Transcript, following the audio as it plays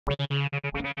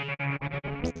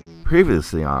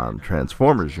Previously on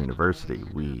Transformers University,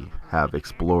 we have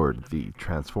explored the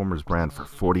Transformers brand for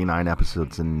 49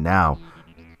 episodes, and now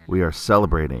we are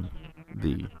celebrating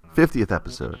the 50th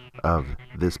episode of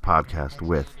this podcast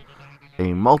with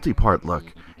a multi-part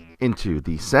look into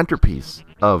the centerpiece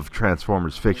of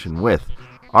Transformers fiction with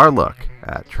our look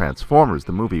at Transformers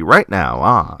the movie right now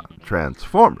on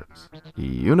Transformers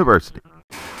University.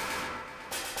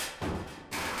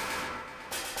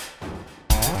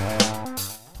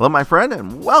 Hello, my friend,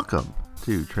 and welcome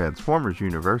to Transformers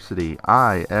University.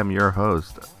 I am your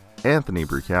host, Anthony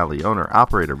Brucali, owner,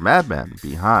 operator, madman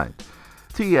behind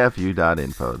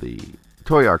TFU.INFO, the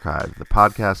toy archive, the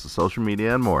podcast, the social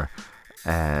media, and more.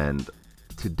 And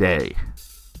today,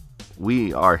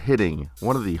 we are hitting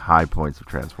one of the high points of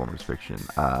Transformers fiction,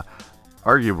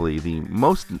 arguably the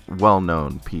most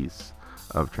well-known piece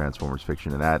of Transformers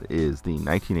fiction, and that is the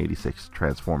 1986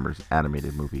 Transformers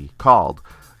animated movie called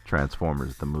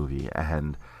Transformers the movie.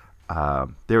 And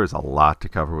there is a lot to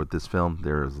cover with this film.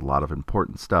 There is a lot of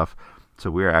important stuff, so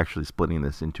we're actually splitting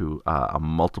this into a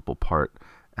multiple part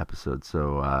episode.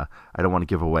 So I don't want to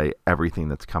give away everything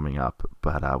that's coming up,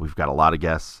 but we've got a lot of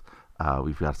guests.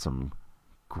 We've got some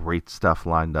great stuff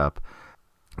lined up.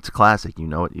 It's a classic, you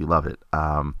know it, you love it.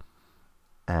 And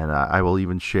I will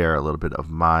even share a little bit of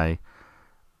my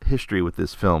history with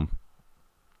this film.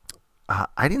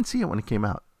 I didn't see it when it came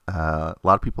out. A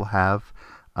lot of people have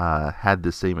had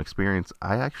the same experience.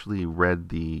 I actually read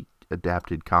the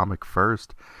adapted comic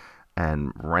first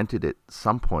and rented it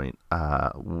some point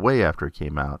way after it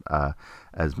came out.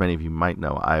 As many of you might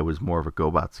know, I was more of a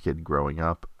GoBots kid growing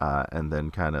up, and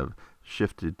then kind of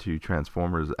shifted to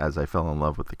Transformers as I fell in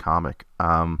love with the comic.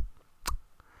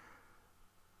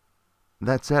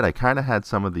 That said, I kind of had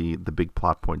some of the big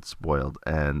plot points spoiled,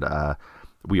 and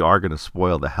we are going to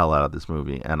spoil the hell out of this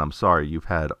movie, and I'm sorry, you've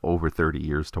had over 30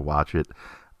 years to watch it.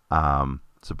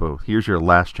 So here's your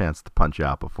last chance to punch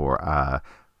out before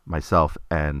myself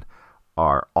and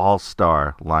our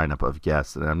all-star lineup of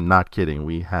guests, and I'm not kidding,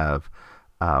 we have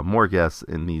more guests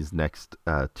in these next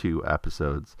two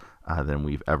episodes than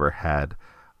we've ever had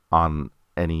on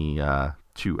any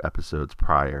two episodes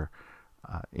prior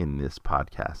in this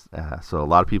podcast. So a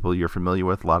lot of people you're familiar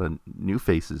with, a lot of new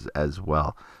faces as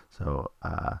well. So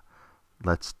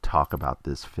let's talk about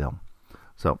this film.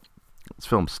 So this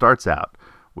film starts out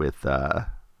with the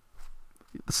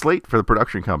slate for the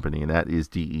production company, and that is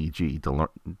DEG,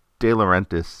 De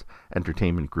Laurentiis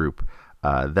Entertainment Group.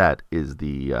 That is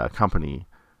the company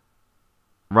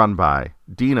run by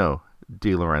Dino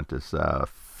De Laurentiis,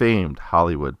 famed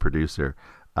Hollywood producer,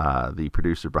 the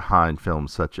producer behind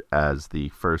films such as the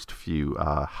first few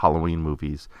Halloween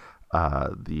movies,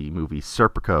 the movie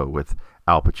Serpico with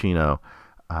Al Pacino,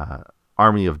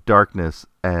 Army of Darkness,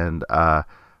 and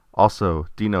also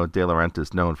Dino De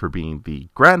Laurentiis, known for being the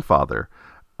grandfather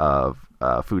of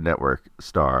Food Network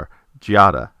star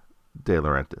Giada De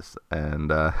Laurentiis.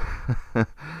 And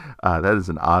that is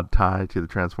an odd tie to the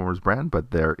Transformers brand,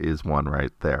 but there is one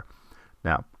right there.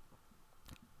 Now,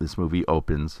 this movie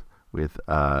opens with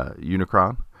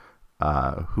Unicron,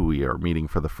 who we are meeting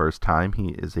for the first time. He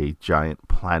is a giant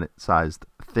planet-sized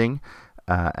thing,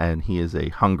 and he is a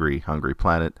hungry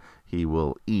planet. He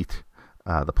will eat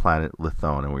the planet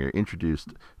Lithone, and we are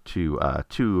introduced to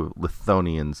two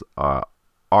Lithonians,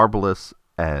 Arbalus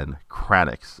and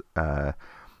Kranix,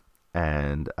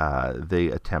 and they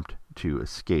attempt to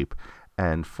escape.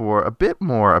 And for a bit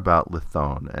more about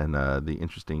Lithone and the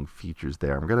interesting features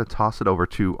there, I'm going to toss it over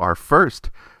to our first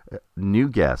new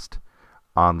guest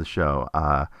on the show,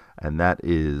 and that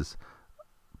is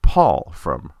Paul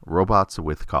from Robots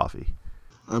with Coffee.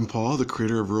 I'm Paul, the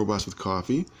creator of Robots with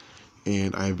Coffee,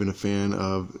 and I've been a fan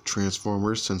of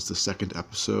Transformers since the second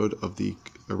episode of the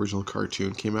original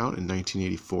cartoon came out in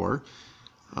 1984.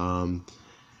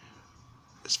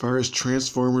 As far as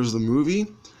Transformers the movie,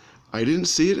 I didn't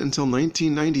see it until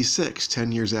 1996,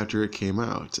 10 years after it came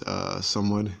out.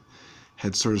 Someone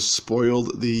had sort of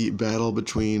spoiled the battle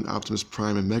between Optimus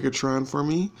Prime and Megatron for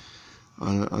me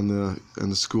on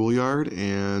the schoolyard,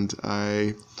 and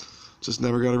I just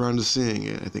never got around to seeing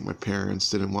it. I think my parents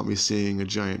didn't want me seeing a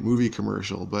giant movie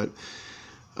commercial, but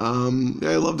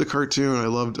I loved the cartoon. I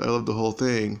loved the whole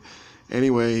thing.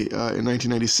 Anyway, in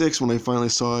 1996, when I finally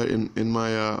saw it in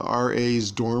my RA's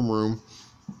dorm room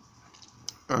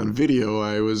on video,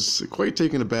 I was quite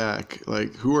taken aback.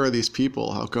 Like, who are these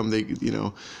people? How come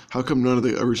how come none of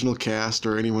the original cast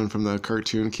or anyone from the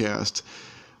cartoon cast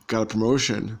got a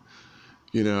promotion?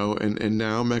 And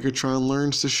now Megatron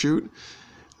learns to shoot.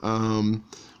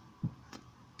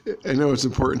 I know it's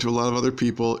important to a lot of other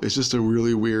people. It's just a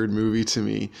really weird movie to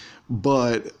me.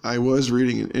 But I was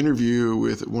reading an interview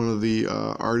with one of the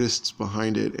artists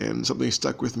behind it, and something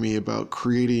stuck with me about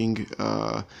creating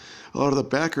a lot of the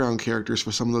background characters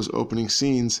for some of those opening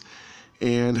scenes,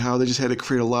 and how they just had to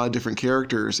create a lot of different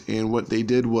characters. And what they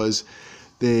did was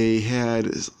they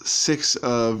had 6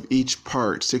 of each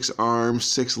part, 6 arms,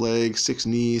 6 legs, 6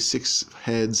 knees, 6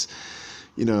 heads,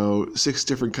 6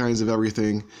 different kinds of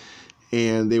everything.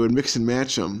 And they would mix and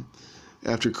match them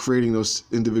after creating those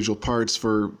individual parts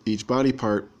for each body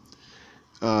part.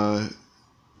 That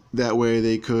way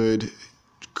they could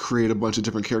create a bunch of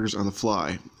different characters on the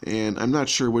fly. And I'm not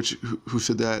sure who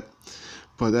said that,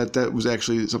 but that was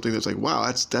actually something that's like, wow,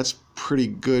 that's pretty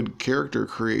good character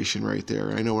creation right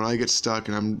there. I know when I get stuck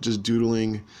and I'm just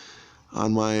doodling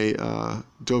on my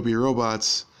dopey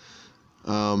robots,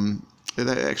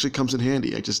 that actually comes in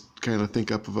handy. I just kind of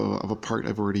think up of a part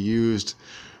I've already used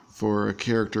for a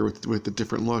character with a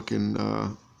different look, and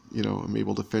I'm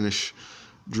able to finish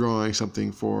drawing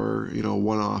something for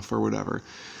one-off or whatever.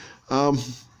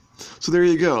 So there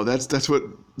you go. That's what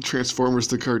Transformers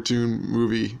the cartoon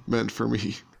movie meant for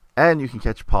me. And you can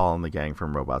catch Paul and the gang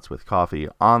from Robots with Coffee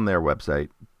on their website,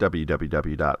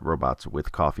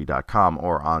 www.robotswithcoffee.com,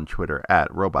 or on Twitter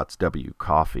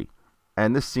 @robotswcoffee.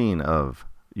 And this scene of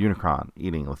Unicron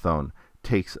eating Lithone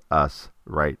takes us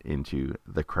right into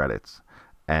the credits.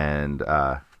 And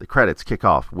the credits kick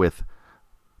off with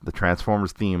the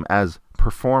Transformers theme as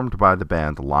performed by the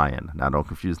band Lion. Now, don't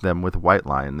confuse them with White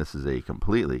Lion. This is a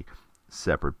completely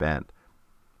separate band.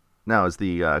 Now, as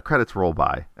the credits roll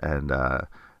by and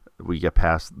we get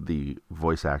past the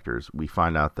voice actors, we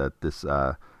find out that this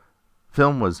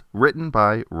film was written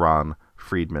by Ron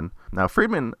Friedman. Now,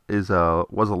 Friedman was a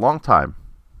long-time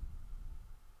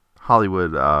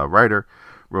Hollywood writer,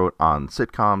 wrote on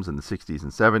sitcoms in the 60s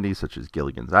and 70s, such as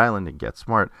Gilligan's Island and Get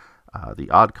Smart,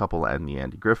 The Odd Couple, and The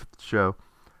Andy Griffith Show.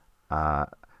 But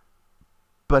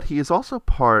he is also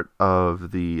part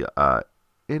of the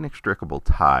inextricable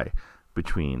tie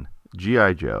between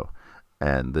G.I. Joe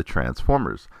and the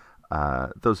Transformers.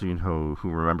 Those of you who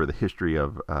remember the history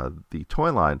of the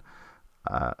toy line,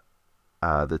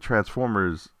 the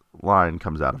Transformers line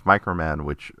comes out of Microman,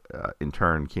 which in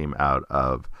turn came out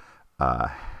of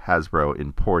Hasbro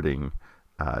importing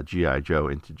G.I. Joe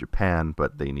into Japan,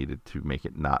 but they needed to make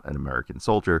it not an American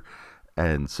soldier,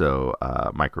 and so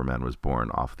Microman was born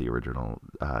off the original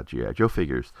G.I. Joe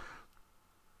figures.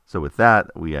 So with that,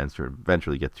 we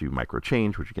eventually get to Micro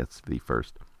Change, which gets the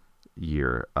first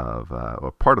year of,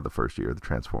 or part of the first year of the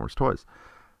Transformers toys.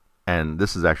 And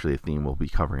this is actually a theme we'll be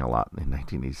covering a lot in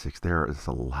 1986. There is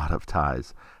a lot of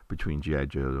ties between G.I.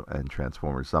 Joe and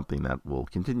Transformers, something that will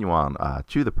continue on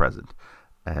to the present.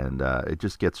 And it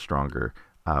just gets stronger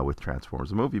with Transformers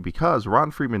the movie, because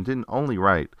Ron Friedman didn't only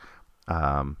write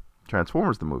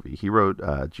Transformers the movie. He wrote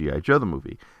G.I. Joe the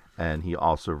movie, and he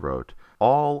also wrote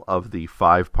all of the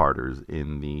 5-parters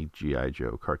in the G.I.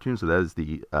 Joe cartoon. So that is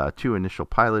the 2 initial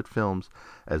pilot films,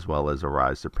 as well as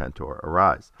Arise, Serpentor,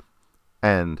 Arise,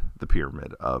 and the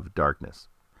Pyramid of Darkness.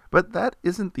 But that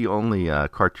isn't the only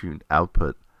cartoon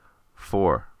output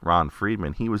for Ron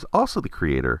Friedman. He was also the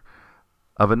creator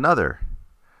of another,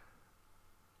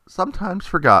 sometimes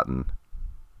forgotten,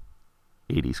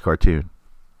 80s cartoon.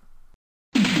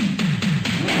 We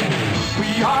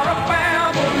are a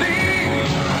family.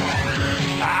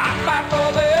 I fight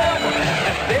for them,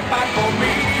 and they fight for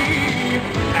me.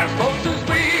 As close as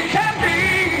we can be,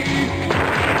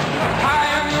 high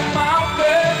in the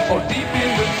mountain or deep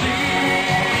in the sea.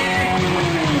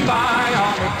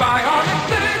 Bionic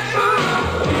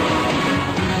citizens,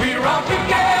 we're all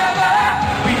together.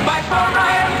 We fight for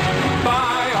right.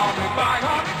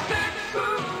 Bionic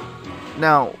citizens.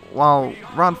 Now, while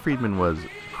Ron Friedman was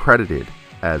credited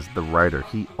as the writer,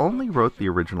 he only wrote the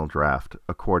original draft,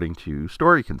 according to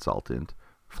story consultant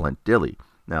Flint Dille.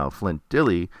 Now, Flint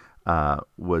Dille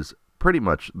was pretty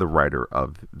much the writer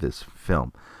of this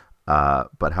film.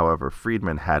 But however,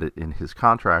 Friedman had it in his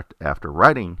contract after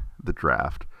writing the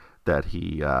draft that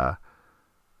he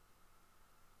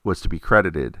was to be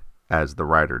credited as the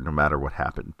writer no matter what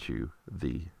happened to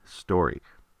the story.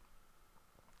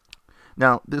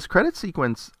 Now, this credit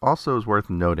sequence also is worth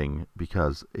noting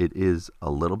because it is a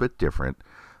little bit different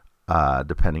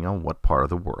depending on what part of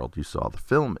the world you saw the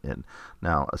film in.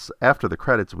 Now, after the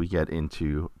credits, we get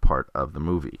into part of the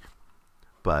movie.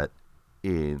 But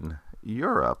in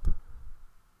Europe,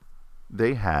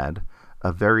 they had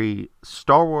a very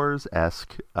Star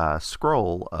Wars-esque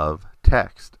scroll of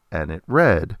text, and it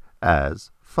read as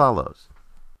follows.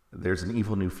 There's an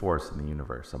evil new force in the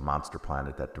universe, a monster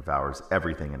planet that devours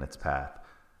everything in its path.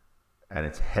 and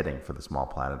it's heading for the small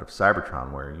planet of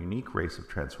Cybertron, where a unique race of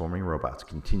transforming robots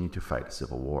continue to fight a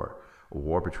civil war, a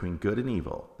war between good and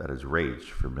evil that has raged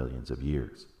for millions of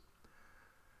years.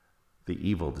 The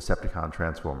evil Decepticon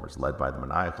Transformers, led by the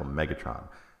maniacal Megatron,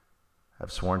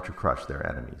 have sworn to crush their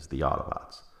enemies, the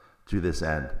Autobots. To this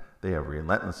end, they have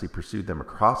relentlessly pursued them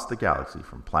across the galaxy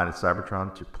from planet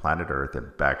Cybertron to planet Earth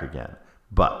and back again.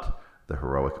 But the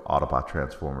heroic Autobot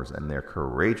Transformers and their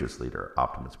courageous leader,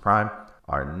 Optimus Prime,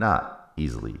 are not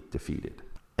easily defeated.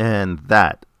 And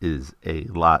that is a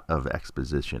lot of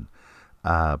exposition.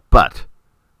 But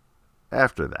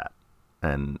after that,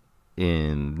 and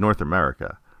in North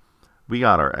America, we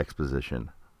got our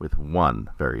exposition with one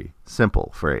very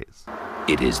simple phrase.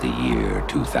 It is the year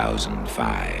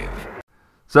 2005.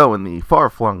 So in the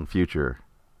far-flung future,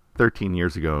 13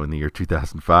 years ago in the year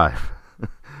 2005,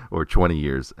 or 20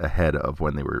 years ahead of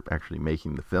when they were actually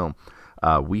making the film,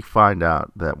 we find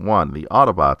out that, one, the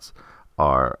Autobots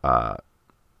are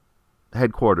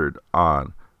headquartered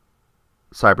on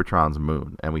Cybertron's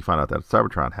moon, and we find out that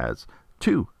Cybertron has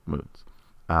 2 moons.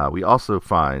 We also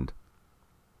find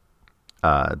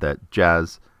that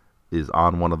Jazz is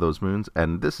on one of those moons,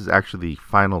 and this is actually the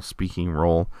final speaking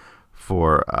role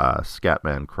for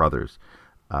Scatman Crothers,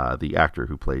 the actor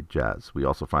who played Jazz. We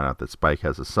also find out that Spike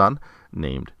has a son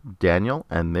named Daniel,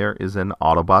 and there is an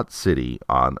Autobot city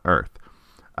on Earth.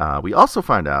 We also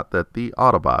find out that the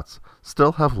Autobots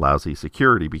still have lousy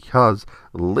security because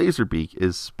Laserbeak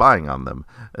is spying on them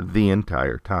the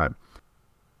entire time.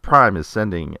 Prime is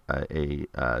sending a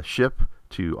ship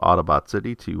to Autobot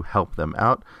City to help them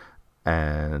out,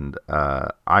 and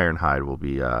Ironhide will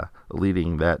be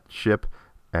leading that ship,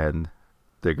 and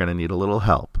they're going to need a little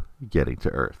help getting to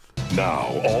Earth.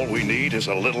 Now, all we need is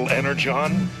a little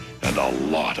energon and a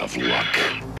lot of luck.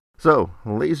 So,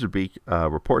 Laserbeak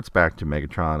reports back to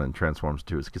Megatron and transforms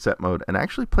to his cassette mode and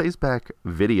actually plays back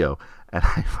video. And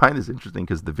I find this interesting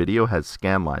because the video has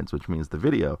scan lines, which means the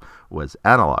video was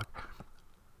analog.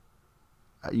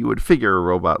 You would figure a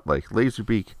robot like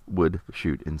Laserbeak would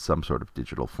shoot in some sort of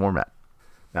digital format.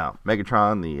 Now,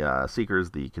 Megatron, the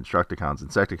Seekers, the Constructicons,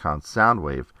 Insecticons,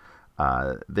 Soundwave,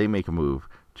 they make a move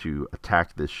to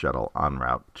attack this shuttle en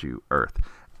route to Earth.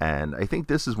 And I think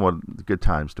this is one of the good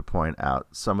times to point out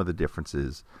some of the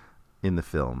differences in the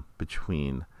film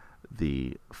between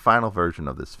the final version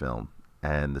of this film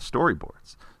and the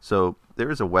storyboards. So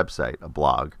there is a website, a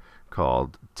blog,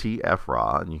 called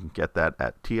TFRaw, and you can get that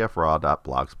at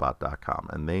tfraw.blogspot.com.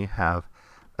 And they have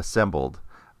assembled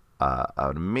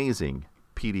an amazing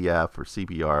PDF or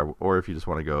CBR, or if you just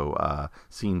want to go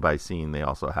scene by scene, they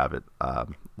also have it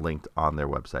linked on their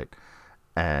website.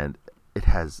 And it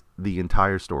has the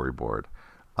entire storyboard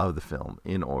of the film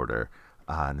in order,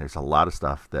 and there's a lot of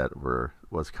stuff that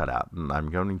was cut out. And I'm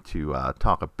going to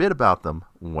talk a bit about them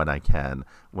when I can,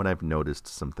 when I've noticed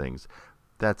some things.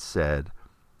 That said,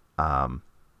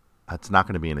 it's not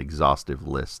going to be an exhaustive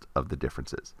list of the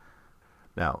differences.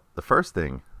 Now, the first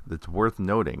thing that's worth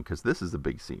noting, because this is a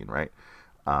big scene, right?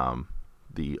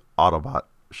 The Autobot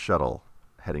shuttle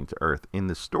heading to Earth in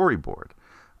the storyboard.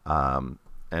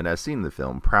 And as seen in the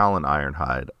film, Prowl and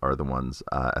Ironhide are the ones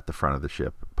at the front of the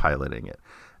ship piloting it.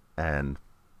 And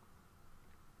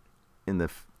in the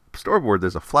storyboard,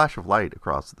 there's a flash of light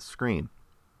across the screen.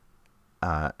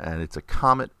 And it's a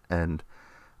comet and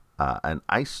an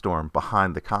ice storm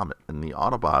behind the comet. And the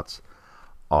Autobots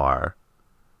are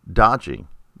dodging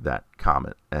that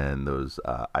comet and those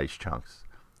ice chunks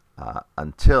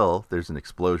until there's an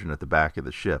explosion at the back of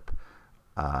the ship.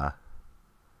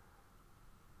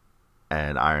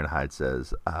 And Ironhide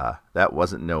says, that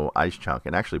wasn't no ice chunk.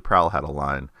 And actually, Prowl had a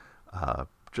line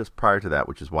just prior to that,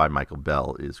 which is why Michael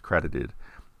Bell is credited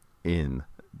in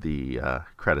the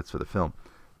credits for the film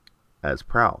as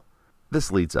Prowl.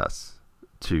 This leads us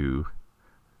to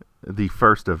the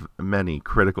first of many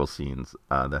critical scenes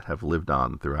that have lived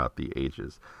on throughout the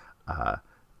ages.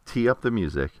 Tee up the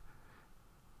music,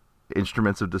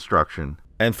 Instruments of Destruction.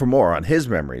 And for more on his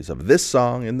memories of this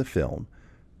song in the film,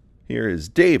 here is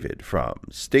David from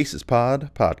Stasis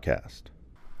Pod Podcast.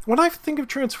 When I think of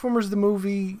Transformers the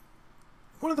movie,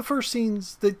 one of the first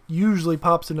scenes that usually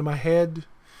pops into my head,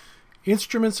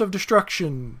 Instruments of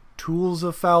Destruction, Tools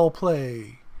of Foul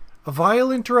Play, a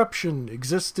vile interruption,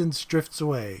 existence drifts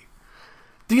away.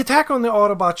 The attack on the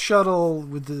Autobot shuttle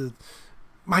with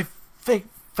my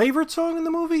favorite song in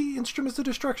the movie, Instruments of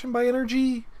Destruction by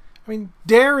Energy. I mean,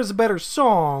 Dare is a better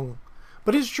song,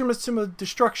 but Instruments of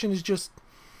Destruction is just...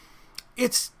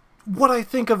 It's what I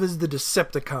think of as the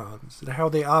Decepticons and how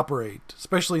they operate,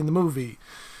 especially in the movie.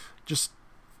 Just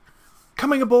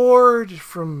coming aboard,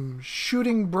 from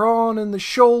shooting Brawn in the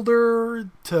shoulder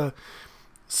to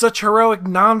such heroic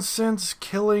nonsense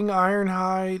killing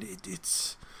Ironhide.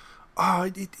 It's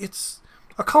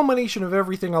a culmination of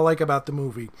everything I like about the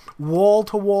movie.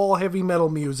 Wall-to-wall heavy metal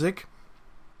music,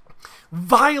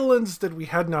 violence that we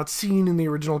had not seen in the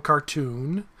original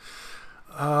cartoon,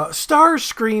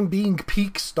 Starscream being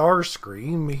peak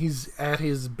Starscream. He's at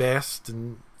his best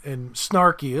and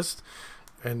snarkiest,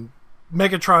 and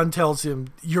Megatron tells him,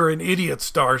 "You're an idiot,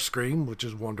 Starscream," which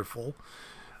is wonderful.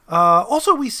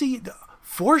 Also, we see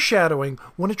foreshadowing.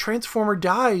 When a Transformer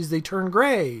dies, they turn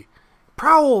gray.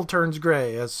 Prowl turns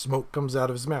gray as smoke comes out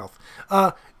of his mouth.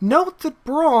 Note that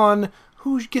Brawn,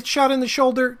 who gets shot in the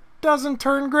shoulder, doesn't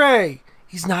turn gray.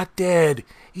 He's not dead.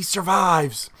 He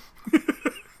survives.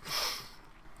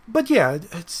 But yeah,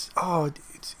 it's a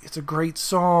great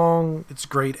song. It's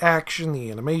great action. The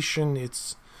animation.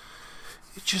 It's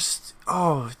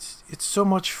so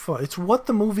much fun. It's what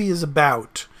the movie is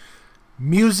about: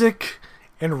 music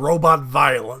and robot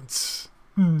violence.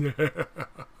 And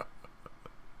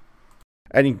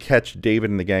you can catch David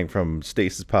and the gang from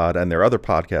Stasis Pod and their other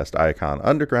podcast, Icon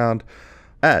Underground,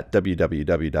 at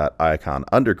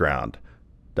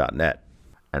www.iconunderground.net.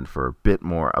 And for a bit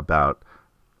more about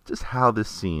just how this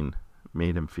scene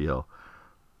made him feel,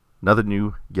 another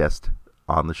new guest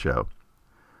on the show.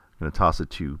 I'm going to toss it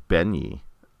to Ben Yee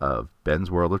of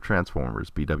Ben's World of Transformers,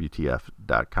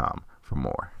 BWTF.com, for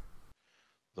more.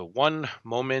 The one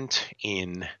moment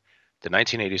in the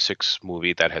 1986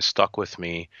 movie that has stuck with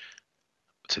me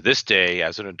to this day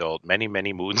as an adult, many,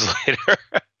 many moons later.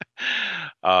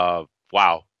 Wow.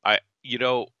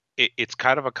 It's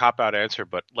kind of a cop-out answer,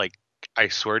 but like, I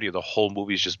swear to you, the whole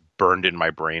movie is just burned in my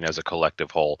brain as a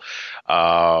collective whole.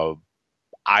 You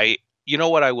know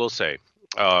what I will say?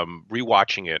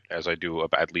 Rewatching it, as I do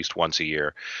at least once a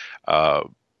year,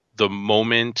 the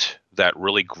moment that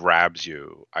really grabs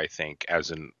you, I think,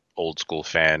 as an old school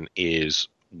fan, is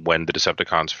when the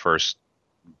Decepticons first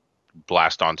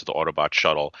blast onto the Autobot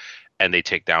shuttle and they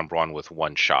take down Brawn with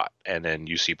one shot, and then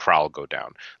you see Prowl go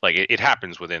down. Like, it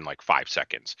happens within like 5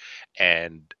 seconds.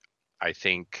 And I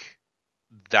think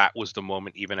that was the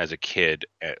moment, even as a kid,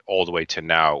 all the way to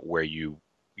now, where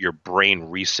your brain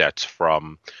resets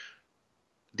from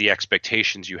the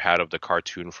expectations you had of the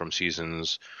cartoon from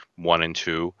seasons 1 and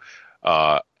 2,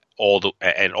 and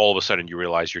all of a sudden you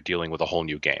realize you're dealing with a whole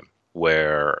new game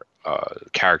where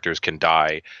characters can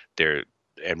die,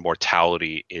 and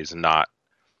mortality is not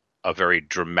a very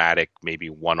dramatic, maybe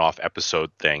one-off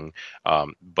episode thing,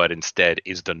 but instead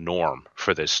is the norm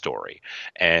for this story.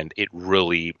 And it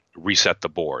really reset the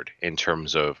board in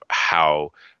terms of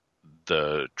how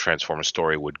the Transformers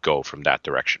story would go from that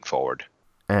direction forward.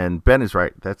 And Ben is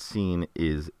right. That scene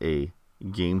is a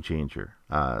game changer.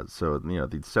 So, the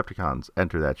Decepticons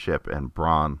enter that ship, and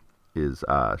Brawn is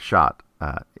shot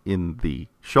in the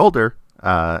shoulder,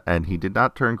 and he did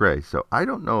not turn gray. So I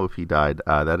don't know if he died.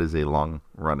 That is a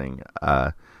long-running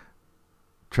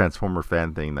Transformer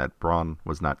fan thing, that Brawn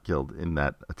was not killed in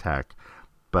that attack.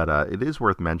 But it is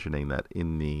worth mentioning that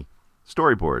in the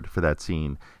storyboard for that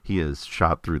scene, he is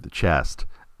shot through the chest,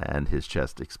 and his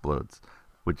chest explodes,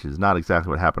 which is not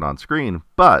exactly what happened on screen.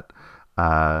 But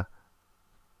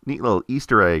neat little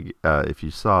Easter egg, if you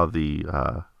saw the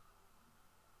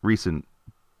recent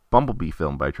Bumblebee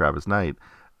film by Travis Knight,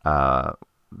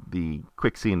 the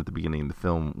quick scene at the beginning of the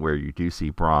film where you do see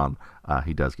Brawn,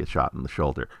 he does get shot in the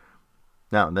shoulder.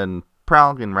 Now, then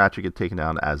Prowl and Ratchet get taken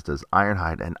down, as does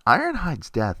Ironhide, and Ironhide's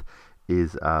death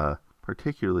is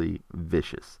particularly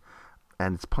vicious,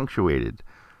 and it's punctuated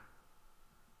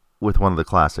with one of the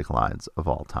classic lines of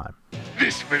all time.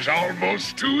 This was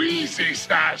almost too easy,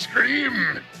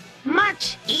 Starscream.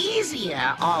 Much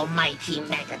easier, almighty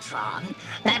Megatron,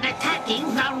 than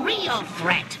attacking the real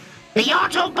threat, the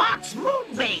Autobots'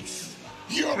 moon base.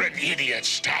 You're an idiot,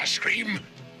 Starscream.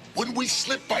 When we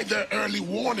slip by their early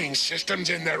warning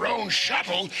systems in their own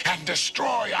shuttle and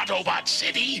destroy Autobot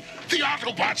City, the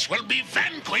Autobots will be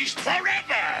vanquished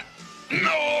forever.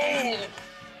 No!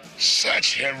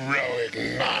 Such heroic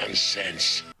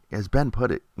nonsense. As Ben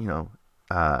put it,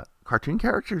 cartoon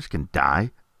characters can die.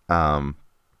 Prior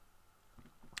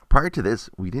to this,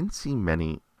 we didn't see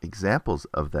many examples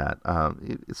of that.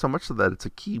 So much so that it's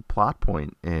a key plot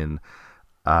point in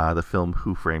the film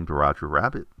Who Framed Roger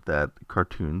Rabbit, that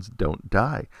cartoons don't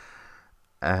die.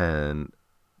 And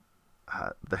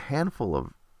the handful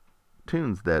of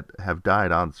cartoons that have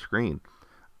died on screen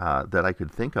that I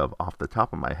could think of off the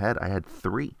top of my head, I had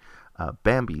 3.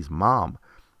 Bambi's mom,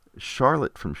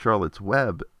 Charlotte from Charlotte's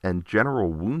Web, and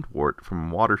General Woundwort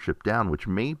from Watership Down, which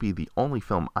may be the only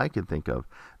film I can think of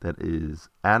that is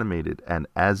animated and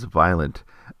as violent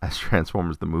as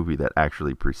Transformers the movie that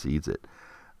actually precedes it.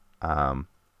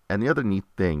 And the other neat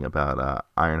thing about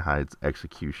Ironhide's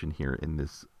execution here in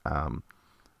this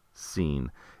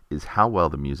scene is how well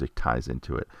the music ties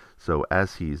into it. So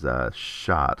as he's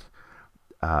shot,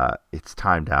 it's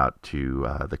timed out to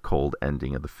the cold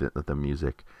ending of the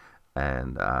music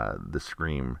and the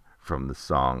scream from the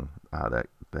song that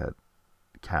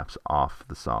caps off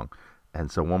the song.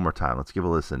 And so one more time, let's give a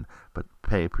listen, but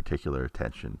pay particular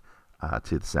attention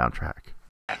to the soundtrack.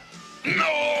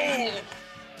 No!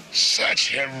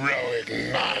 Such heroic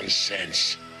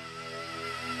nonsense.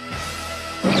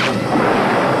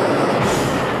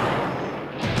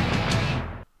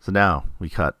 So now we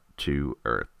cut to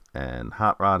Earth, and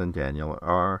Hot Rod and Daniel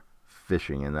are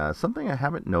fishing. And something I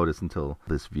haven't noticed until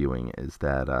this viewing is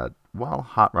that while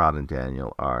Hot Rod and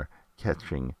Daniel are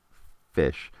catching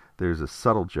fish, there's a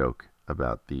subtle joke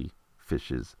about the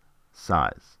fish's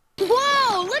size.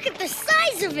 Whoa, look at the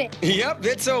size of it! Yep,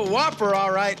 it's a whopper,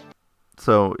 all right.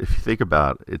 So if you think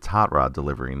about it, it's Hot Rod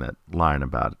delivering that line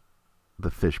about the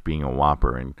fish being a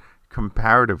whopper, and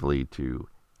comparatively to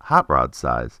Hot Rod's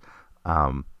size,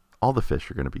 all the fish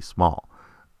are going to be small.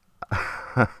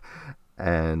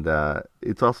 And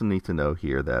it's also neat to know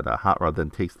here that Hot Rod then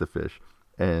takes the fish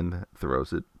and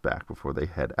throws it back before they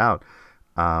head out.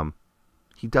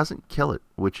 He doesn't kill it,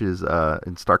 which is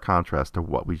in stark contrast to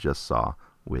what we just saw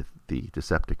with the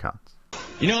Decepticons.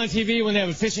 You know, on TV, when they have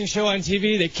a fishing show on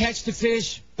TV, they catch the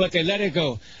fish, but they let it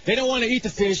go. They don't want to eat the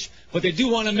fish, but they do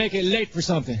want to make it late for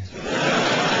something.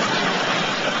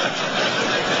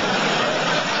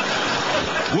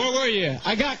 Where were you?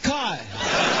 I got caught.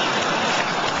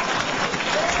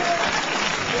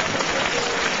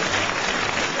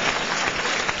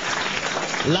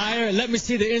 Liar, let me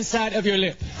see the inside of your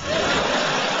lip.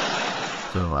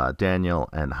 So Daniel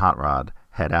and Hot Rod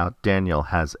head out. Daniel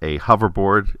has a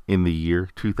hoverboard in the year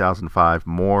 2005.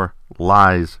 More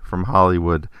lies from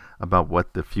Hollywood about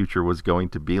what the future was going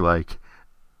to be like.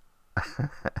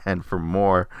 And for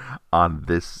more on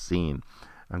this scene,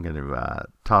 I'm going to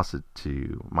toss it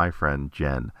to my friend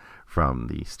Jen from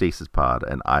the Stasis Pod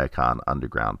and Iacon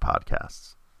Underground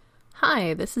podcasts.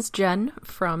 Hi, this is Jen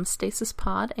from Stasis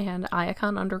Pod and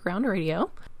Iacon Underground Radio.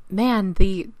 Man,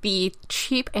 the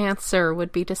cheap answer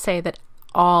would be to say that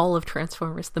all of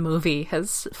Transformers the movie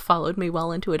has followed me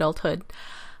well into adulthood.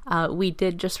 We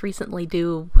did just recently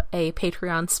do a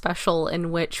Patreon special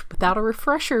in which, without a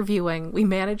refresher viewing, we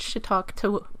managed to talk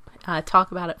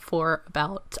about it for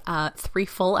about 3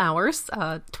 full hours,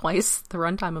 twice the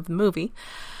runtime of the movie.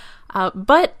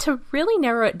 But to really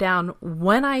narrow it down,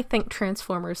 when I think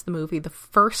Transformers the movie, the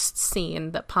first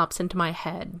scene that pops into my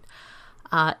head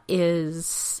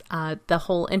is the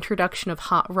whole introduction of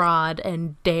Hot Rod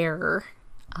and Dare,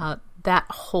 that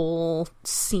whole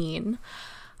scene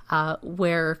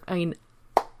where, I mean,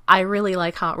 I really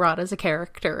like Hot Rod as a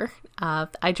character.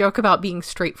 I joke about being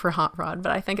straight for Hot Rod,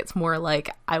 but I think it's more like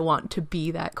I want to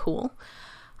be that cool.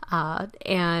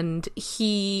 And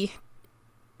he,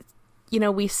 you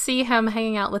know, we see him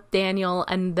hanging out with Daniel,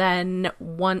 and then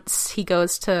once he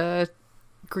goes to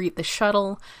greet the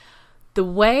shuttle, the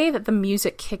way that the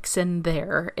music kicks in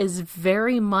there is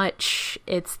very much,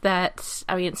 it's that,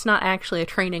 I mean, it's not actually a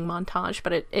training montage,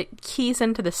 but it keys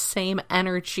into the same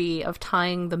energy of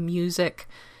tying the music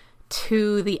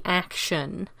to the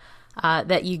action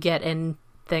that you get in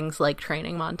things like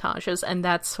training montages. And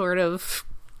that sort of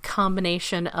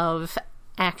combination of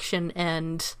action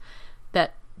and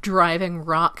that driving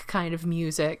rock kind of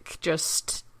music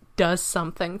just does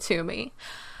something to me.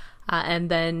 And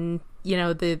then, you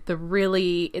know, the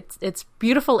really, it's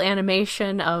beautiful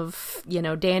animation of, you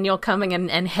know, Daniel coming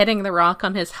and hitting the rock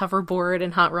on his hoverboard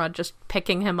and Hot Rod just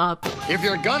picking him up. If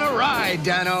you're gonna ride,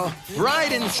 Dano,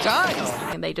 ride in style.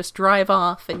 And they just drive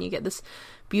off, and you get this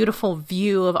beautiful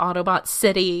view of Autobot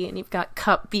City, and you've got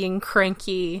Cup being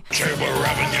cranky. Turbo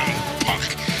rubbing, young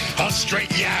punk. I'll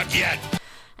straighten you out yet.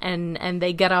 And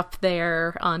they get up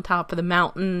there on top of the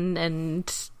mountain,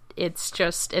 and it's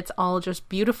all just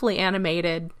beautifully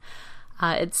animated.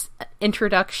 It's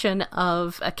introduction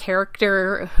of a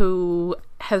character who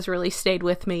has really stayed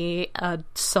with me, a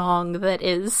song that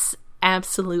is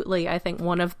absolutely, I think,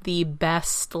 one of the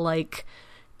best, like,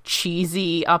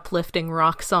 cheesy, uplifting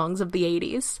rock songs of the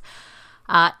 80s.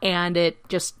 And it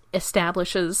just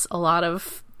establishes a lot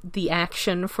of the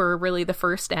action for really the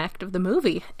first act of the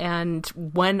movie. And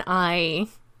when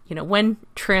when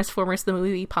Transformers the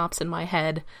movie pops in my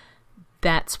head,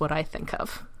 that's what I think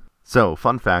of. So,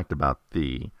 fun fact about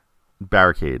the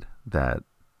barricade that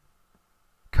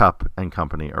Cup and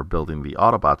company are building. The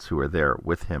Autobots who are there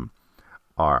with him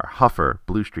are Huffer,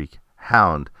 Bluestreak,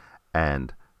 Hound,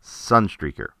 and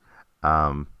Sunstreaker.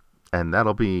 And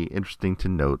that'll be interesting to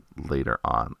note later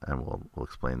on, and we'll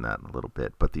explain that in a little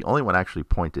bit. But the only one actually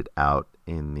pointed out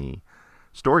in the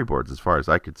storyboards, as far as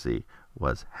I could see,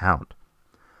 was Hound.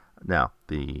 Now,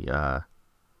 the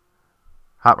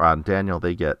Hot Rod and Daniel,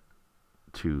 they get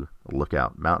to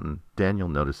Lookout Mountain. Daniel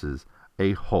notices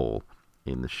a hole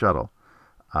in the shuttle.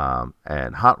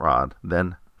 And Hot Rod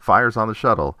then fires on the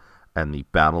shuttle, and the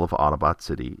Battle of Autobot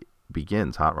City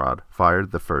begins. Hot Rod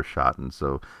fired the first shot, and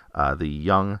so the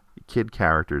young kid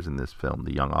characters in this film,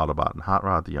 the young Autobot and Hot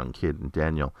Rod, the young kid and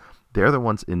Daniel, they're the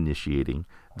ones initiating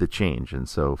the change. And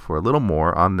so for a little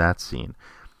more on that scene,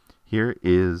 here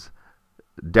is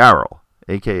Darryl,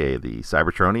 a.k.a. the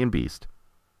Cybertronian Beast,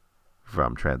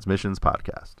 from Transmissions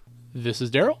Podcast. This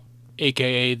is Darryl,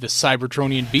 a.k.a. the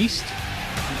Cybertronian Beast.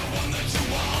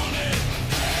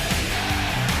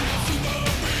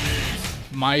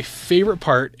 My favorite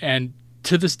part, and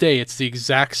to this day, it's the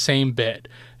exact same bit,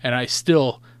 and I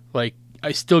still get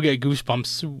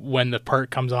goosebumps when the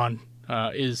part comes on.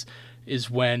 Is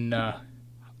when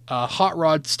Hot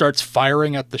Rod starts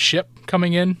firing at the ship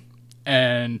coming in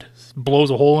and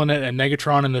blows a hole in it, and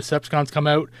Megatron and the Decepticons come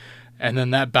out, and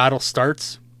then that battle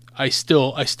starts. I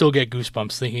still get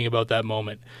goosebumps thinking about that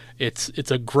moment.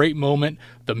 It's a great moment.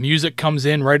 The music comes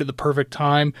in right at the perfect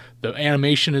time. The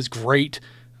animation is great.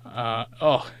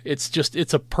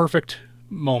 It's a perfect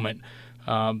moment.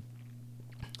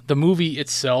 The movie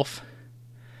itself,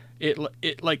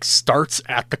 it like starts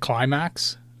at the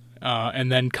climax,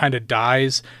 and then kind of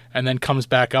dies and then comes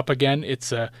back up again.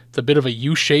 It's a bit of a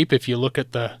U shape if you look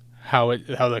at how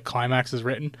the climax is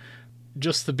written.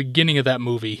 Just the beginning of that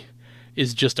movie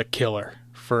is just a killer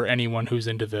for anyone who's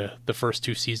into the first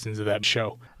two seasons of that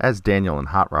show. As Daniel and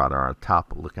Hot Rod are on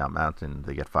top of Lookout Mountain,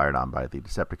 they get fired on by the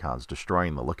Decepticons,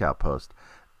 destroying the lookout post,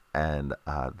 and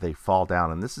they fall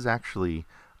down. And this is actually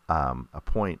a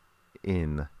point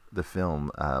in the film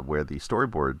where the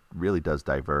storyboard really does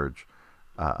diverge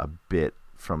a bit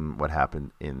from what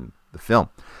happened in the film.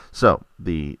 So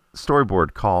the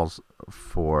storyboard calls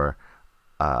for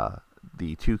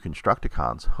the two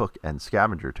Constructicons, Hook and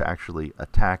Scavenger, to actually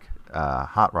attack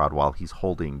Hot Rod while he's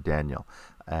holding Daniel.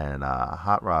 And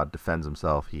Hot Rod defends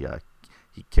himself. He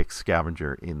kicks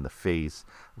Scavenger in the face,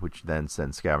 which then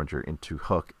sends Scavenger into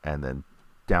Hook and then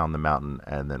down the mountain,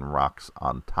 and then rocks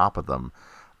on top of them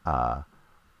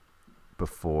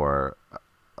before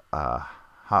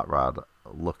Hot Rod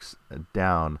looks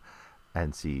down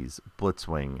and sees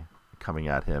Blitzwing coming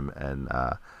at him, and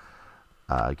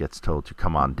gets told to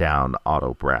come on down,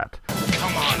 Auto Brat.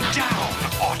 Come on down,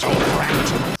 Auto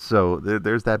Brat. So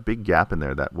there's that big gap in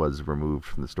there that was removed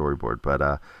from the storyboard.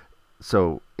 But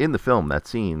so in the film, that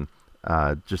scene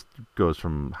just goes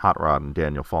from Hot Rod and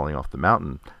Daniel falling off the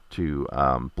mountain to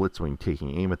Blitzwing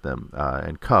taking aim at them,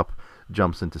 and Cup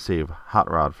jumps in to save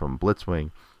Hot Rod from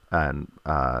Blitzwing and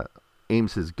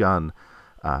aims his gun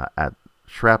at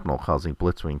shrapnel, causing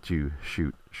Blitzwing to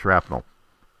shoot shrapnel.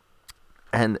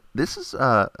 And this is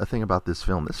a thing about this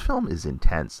film. This film is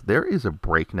intense. There is a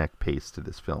breakneck pace to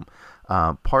this film,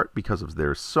 part because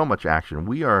there's so much action.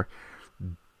 We are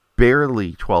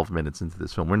barely 12 minutes into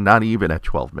this film. We're not even at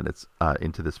 12 minutes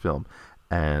into this film.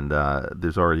 And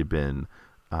there's already been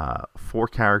 4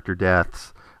 character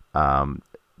deaths,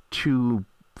 2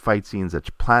 fight scenes,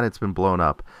 that planet's been blown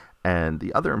up. And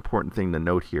the other important thing to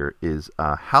note here is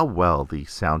how well the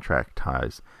soundtrack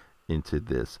ties into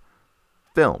this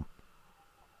film.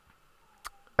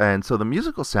 And so the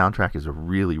musical soundtrack is a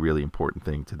really, really important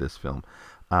thing to this film.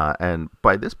 And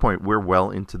by this point, we're well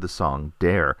into the song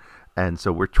Dare. And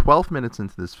so we're 12 minutes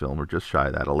into this film. We're just shy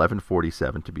of that,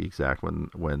 11:47 to be exact,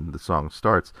 when the song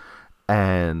starts.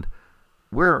 And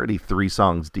we're already 3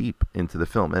 songs deep into the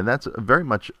film. And that's very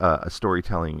much a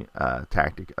storytelling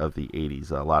tactic of the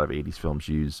 80s. A lot of 80s films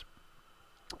use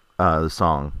the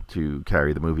song to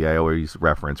carry the movie. I always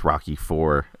reference Rocky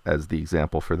IV as the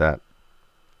example for that.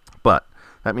 But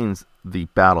that means the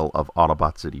Battle of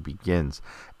Autobot City begins.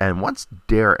 And once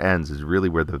Dare ends is really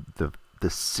where the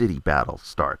city battle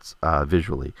starts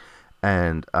visually.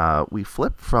 And we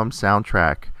flip from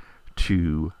soundtrack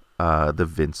to the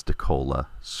Vince DiCola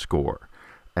score.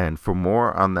 And for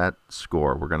more on that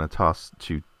score, we're going to toss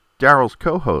to Darryl's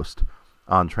co-host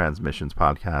on Transmissions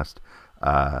Podcast,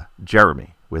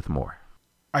 Jeremy, with more.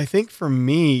 I think for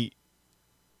me,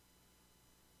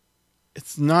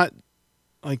 it's not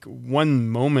like one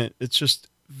moment. It's just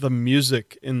the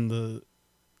music in the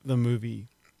movie.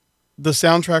 The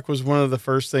soundtrack was one of the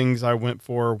first things I went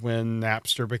for when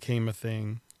Napster became a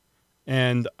thing.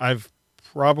 And I've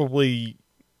probably,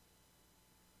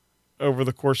 over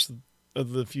the course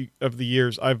of the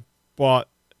years, I've bought,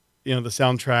 the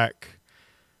soundtrack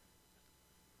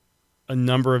a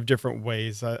number of different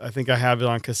ways. I think I have it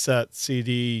on cassette,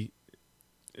 CD,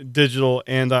 digital,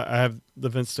 and I have the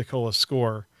Vince DiCola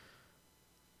score.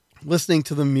 Listening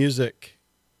to the music,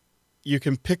 you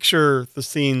can picture the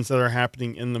scenes that are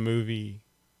happening in the movie.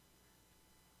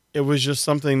 It was just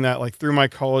something that, like, through my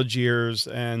college years,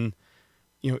 and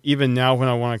even now when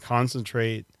I want to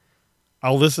concentrate,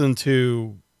 I'll listen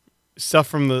to stuff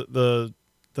from the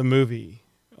movie.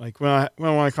 Like when I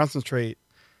want to concentrate,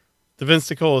 the Vince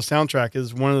DiCola soundtrack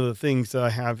is one of the things that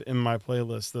I have in my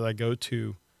playlist that I go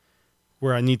to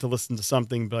where I need to listen to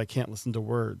something, but I can't listen to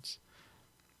words.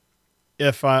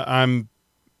 If I'm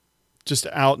just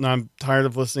out and I'm tired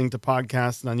of listening to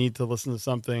podcasts and I need to listen to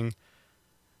something,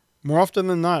 more often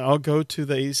than not, I'll go to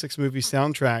the 86 movie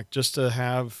soundtrack just to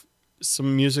have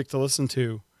some music to listen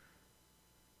to.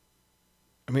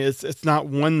 I mean, it's not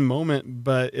one moment,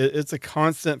 but it's a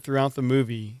constant throughout the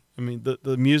movie. I mean,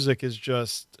 the music is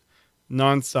just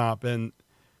nonstop, and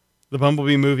the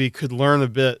Bumblebee movie could learn a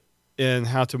bit in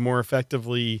how to more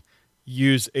effectively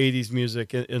use 80s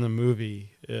music in a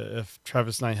movie if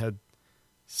Travis Knight had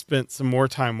spent some more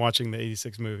time watching the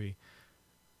 86 movie.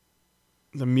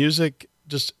 The music,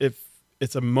 just, if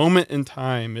it's a moment in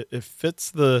time, it fits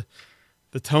the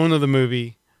tone of the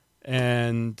movie,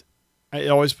 and it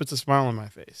always puts a smile on my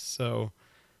face. So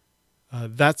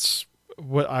that's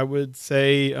what I would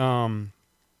say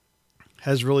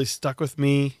has really stuck with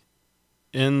me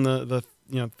in the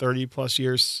 30 plus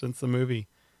years since the movie.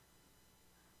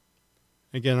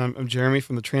 Again, I'm Jeremy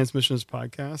from the Transmissions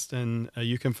Podcast, and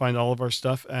you can find all of our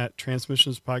stuff at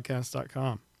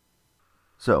transmissionspodcast.com.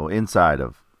 So inside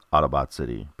of Autobot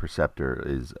City, Perceptor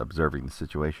is observing the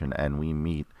situation, and we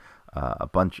meet a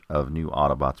bunch of new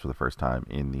Autobots for the first time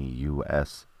in the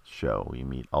U.S. show. We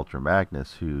meet Ultra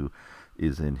Magnus, who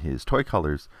is in his toy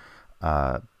colors,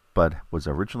 but was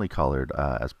originally colored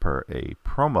as per a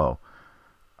promo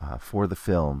for the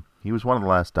film. He was one of the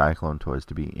last Diaclone toys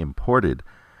to be imported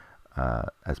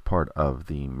as part of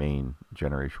the main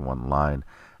Generation 1 line,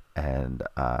 and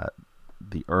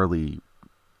the early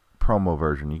promo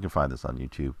version, you can find this on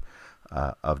YouTube,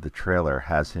 of the trailer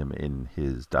has him in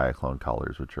his Diaclone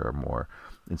colors, which are more,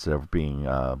 instead of being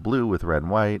blue with red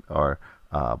and white, are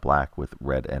black with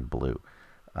red and blue.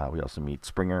 We also meet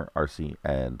Springer, RC,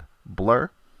 and Blur,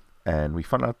 and we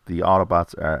find out the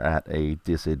Autobots are at a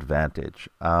disadvantage.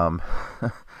 How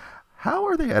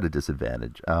are they at a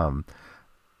disadvantage?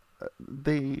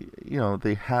 They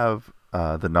have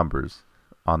the numbers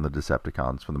on the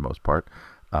Decepticons for the most part,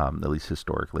 at least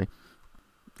historically.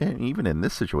 And even in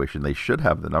this situation, they should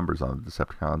have the numbers on the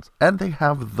Decepticons, and they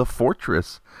have the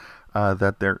fortress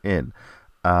that they're in.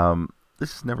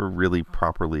 This is never really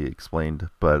properly explained,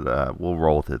 but we'll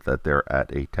roll with it that they're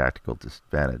at a tactical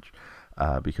disadvantage.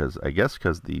 Because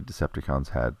the Decepticons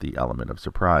had the element of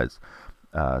surprise.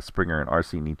 Springer and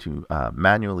RC need to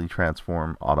manually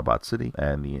transform Autobot City,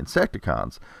 and the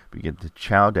Insecticons begin to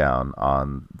chow down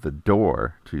on the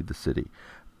door to the city.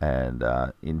 And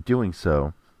in doing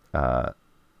so,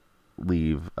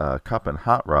 leave Cup and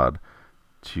Hot Rod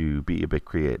to be a bit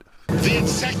creative. The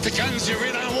Insecticons are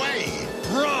in our way!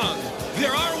 Wrong!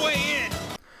 They're our way in!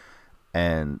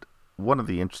 And one of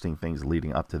the interesting things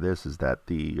leading up to this is that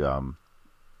the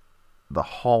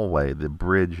hallway, the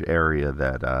bridge area,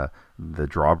 that the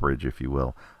drawbridge, if you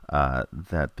will,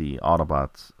 that the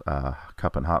Autobots,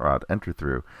 Cup and Hot Rod, enter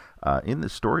through, in the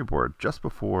storyboard, just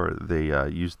before they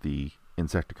used the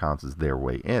Insecticons as their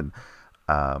way in,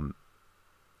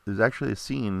 there's actually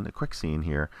a quick scene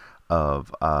here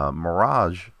of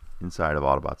Mirage inside of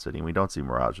Autobot City, and we don't see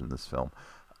Mirage in this film,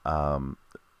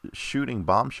 shooting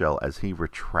Bombshell as he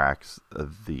retracts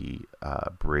the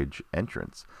bridge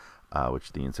entrance,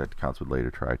 which the Insecticons would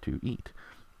later try to eat.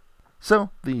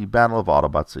 So, the Battle of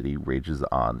Autobot City rages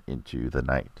on into the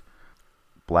night.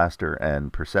 Blaster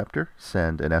and Perceptor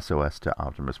send an SOS to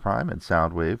Optimus Prime, and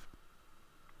Soundwave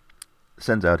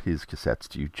sends out his cassettes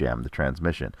to jam the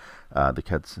transmission. The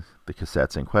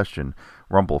cassettes in question,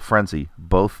 Rumble, Frenzy,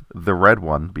 both the red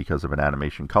one because of an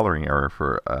animation coloring error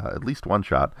for at least one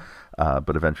shot,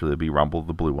 but eventually it'll be Rumble,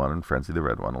 the blue one, and Frenzy, the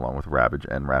red one, along with Ravage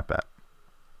and Ratbat.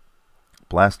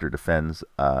 Blaster defends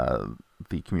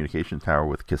the communication tower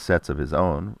with cassettes of his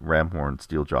own, Ramhorn,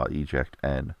 Steeljaw, Eject,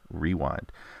 and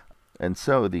Rewind. And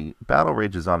so the battle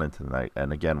rages on into the night,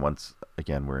 and once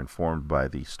again we're informed by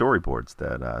the storyboards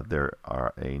that there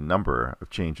are a number of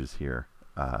changes here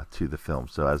to the film.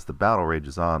 So as the battle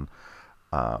rages on,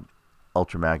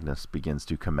 Ultra Magnus begins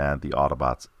to command the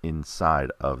Autobots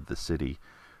inside of the city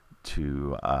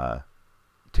to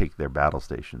take their battle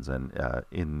stations. And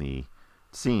in the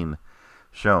scene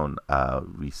shown,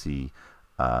 we see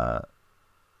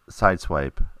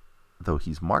Sideswipe though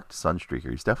he's marked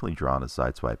Sunstreaker, he's definitely drawn as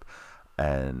Sideswipe,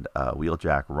 and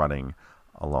Wheeljack running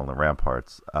along the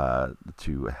ramparts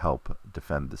to help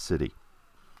defend the city.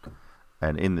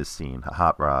 And in this scene,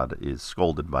 Hot Rod is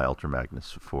scolded by Ultra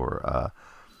Magnus for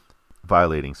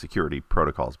violating security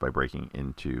protocols by breaking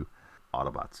into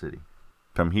Autobot City.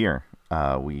 From here,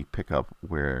 we pick up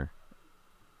where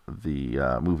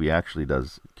the movie actually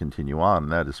does continue on,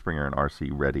 and that is Springer and RC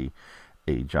ready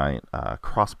a giant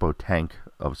crossbow tank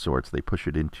of sorts. They push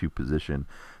it into position,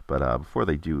 but before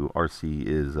they do, RC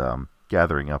is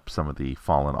gathering up some of the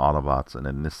fallen Autobots, and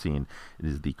in this scene, it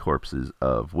is the corpses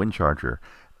of Windcharger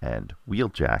and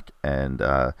Wheeljack, and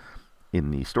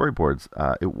in the storyboards,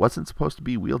 it wasn't supposed to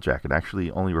be Wheeljack. It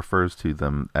actually only refers to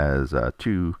them as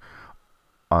two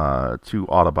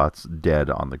Autobots dead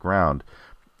on the ground,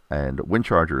 and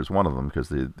Windcharger is one of them, because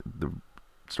the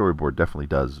storyboard definitely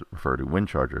does refer to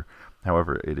Windcharger.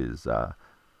 However, it is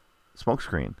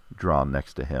Smokescreen drawn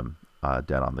next to him,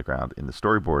 dead on the ground in the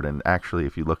storyboard. And actually,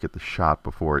 if you look at the shot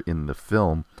before in the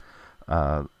film,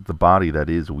 the body that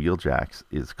is Wheeljack's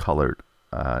is colored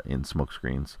in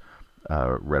Smokescreen's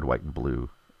red, white, and blue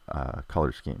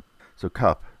color scheme. So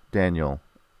Cup, Daniel,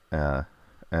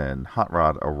 and Hot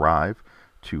Rod arrive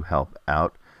to help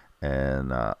out,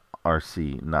 and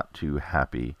RC not too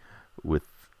happy with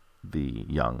the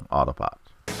young Autobot.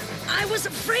 I was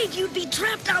afraid you'd be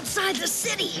trapped outside the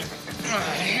city.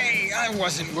 Hey, I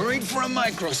wasn't worried for a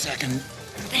microsecond.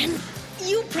 Then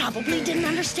you probably didn't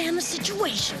understand the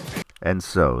situation. And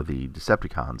so the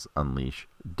Decepticons unleash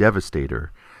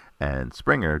Devastator, and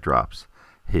Springer drops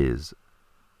his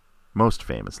most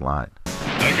famous line.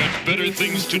 I got better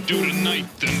things to do tonight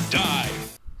than die.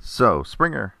 So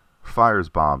Springer fires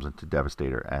bombs into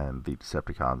Devastator and the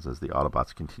Decepticons as the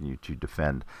Autobots continue to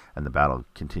defend, and the battle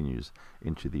continues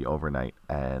into the overnight.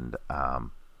 And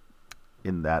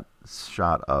in that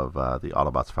shot of the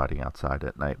Autobots fighting outside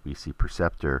at night, we see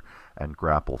Perceptor and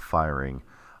Grapple firing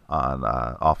on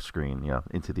off-screen,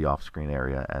 into the off-screen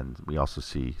area, and we also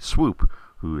see Swoop,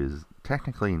 who is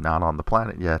technically not on the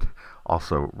planet yet,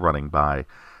 also running by.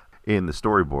 In the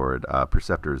storyboard,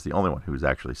 Perceptor is the only one who's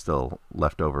actually still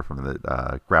left over from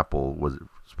the Grapple was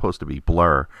supposed to be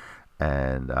Blur,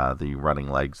 and the running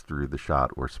legs through the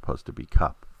shot were supposed to be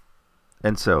Cup.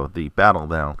 And so the battle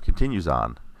now continues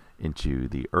on into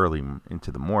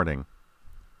the morning,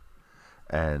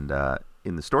 and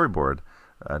in the storyboard,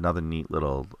 another neat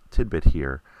little tidbit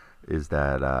here is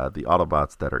that the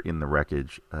Autobots that are in the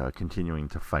wreckage continuing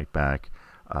to fight back.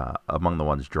 Among the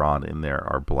ones drawn in there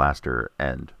are Blaster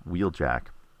and Wheeljack.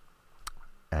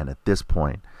 And at this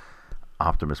point,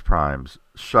 Optimus Prime's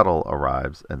shuttle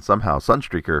arrives, and somehow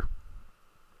Sunstreaker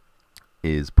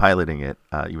is piloting it,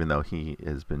 even though he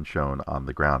has been shown on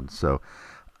the ground. So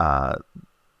the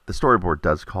storyboard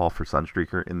does call for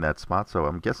Sunstreaker in that spot, so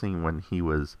I'm guessing when he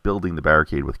was building the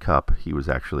barricade with Cup, he was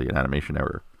actually an animation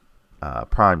error.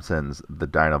 Prime sends the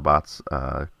Dinobots,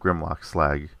 Grimlock,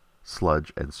 Slag,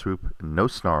 Sludge, and Swoop, no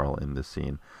Snarl in this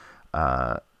scene,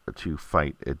 to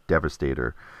fight a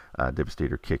Devastator.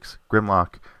 Devastator kicks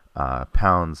Grimlock,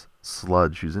 pounds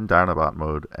Sludge, who's in Dinobot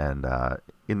mode, and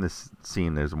in this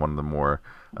scene, there's one of the more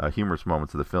humorous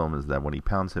moments of the film, is that when he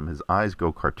pounds him, his eyes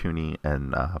go cartoony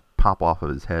and pop off of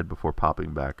his head before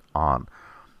popping back on,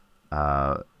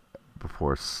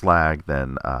 before Slag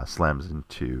then slams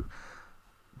into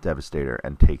Devastator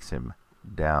and takes him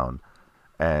down.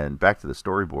 And back to the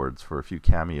storyboards for a few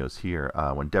cameos here.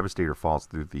 When Devastator falls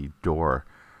through the door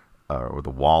or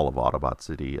the wall of Autobot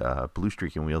City,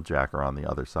 Bluestreak and Wheeljack are on the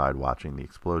other side watching the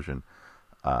explosion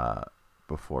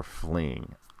before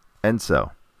fleeing. And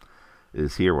so it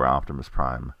is here where Optimus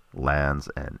Prime lands,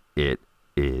 and it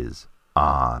is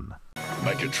on.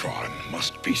 Megatron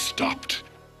must be stopped,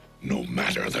 no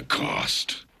matter the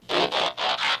cost.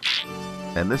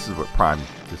 And this is what Prime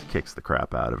just kicks the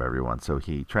crap out of everyone. So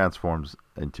he transforms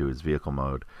into his vehicle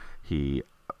mode. He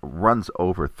runs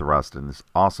over Thrust in this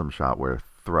awesome shot where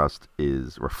Thrust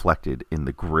is reflected in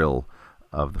the grill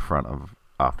of the front of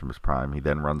Optimus Prime. He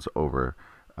then runs over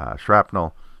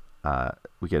Shrapnel.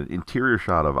 We get an interior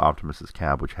shot of Optimus's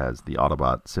cab, which has the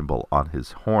Autobot symbol on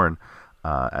his horn,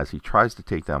 as he tries to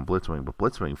take down Blitzwing, but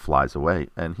Blitzwing flies away,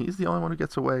 and he's the only one who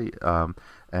gets away,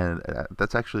 and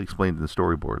that's actually explained in the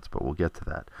storyboards, but we'll get to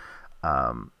that.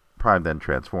 Prime then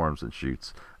transforms and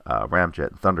shoots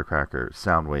Ramjet, Thundercracker,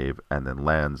 Soundwave, and then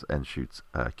lands and shoots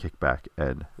Kickback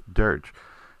and Dirge.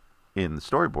 In the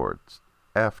storyboards,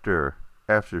 after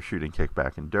shooting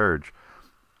Kickback and Dirge,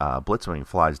 Blitzwing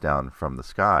flies down from the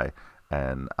sky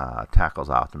and tackles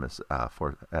Optimus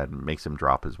and makes him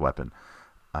drop his weapon.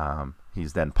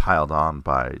 He's then piled on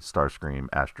by Starscream,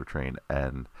 Astrotrain,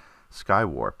 and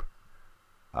Skywarp.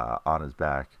 on his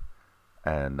back.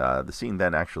 And the scene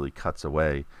then actually cuts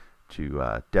away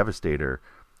to Devastator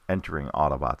entering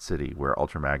Autobot City, where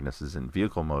Ultra Magnus is in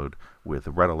vehicle mode with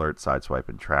Red Alert, Sideswipe,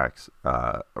 and Trax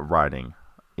riding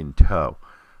in tow.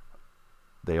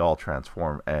 They all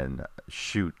transform and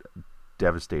shoot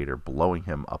Devastator, blowing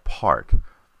him apart.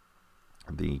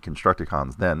 The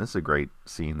Constructicons then, this is a great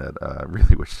scene that I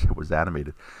really wish it was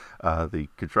animated. The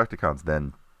Constructicons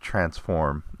then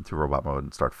transform into robot mode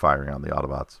and start firing on the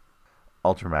Autobots.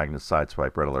 Ultra Magnus,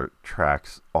 Sideswipe, Red Alert,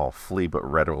 Trax all flee, but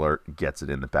Red Alert gets it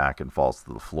in the back and falls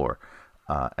to the floor,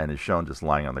 and is shown just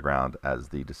lying on the ground as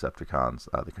the Decepticons,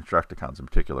 the Constructicons in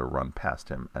particular, run past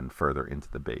him and further into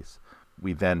the base.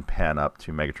 We then pan up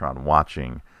to Megatron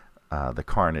watching the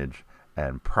carnage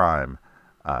and Prime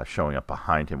showing up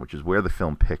behind him, which is where the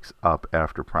film picks up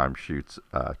after Prime shoots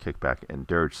Kickback and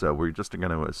Dirge. So we're just going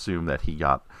to assume that he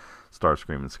got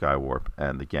Starscream and Skywarp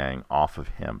and the gang off of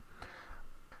him.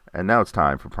 And now it's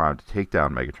time for Prime to take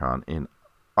down Megatron in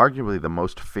arguably the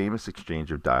most famous exchange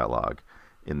of dialogue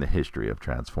in the history of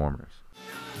Transformers.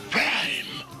 Prime!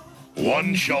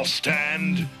 One shall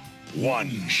stand, one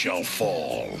shall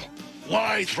fall.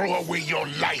 Why throw away your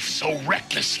life so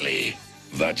recklessly?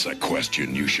 That's a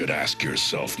question you should ask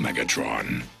yourself,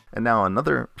 Megatron. And now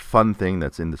another fun thing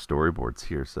that's in the storyboards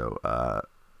here. So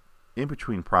in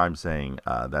between Prime saying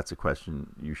that's a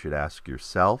question you should ask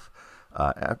yourself,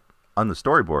 on the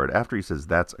storyboard, after he says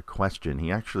that's a question,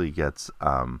 he actually gets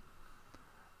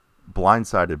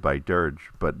blindsided by Dirge,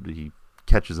 but he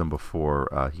catches him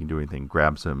before he can do anything,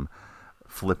 grabs him,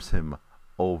 flips him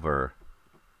over,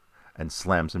 and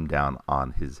slams him down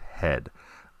on his head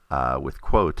with,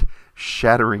 quote,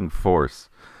 shattering force.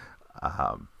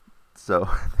 So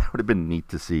that would have been neat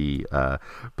to see, but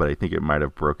I think it might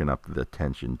have broken up the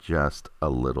tension just a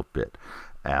little bit.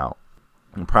 Now,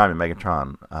 Prime and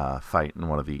Megatron fight in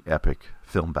one of the epic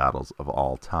film battles of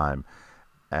all time.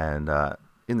 And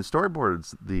in the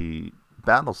storyboards, the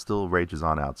battle still rages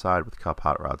on outside with Cup,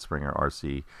 Hot Rod, Springer,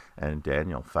 RC, and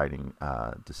Daniel fighting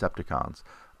Decepticons,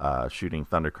 shooting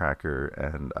Thundercracker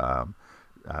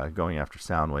and going after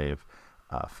Soundwave,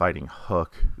 fighting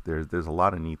Hook. There's a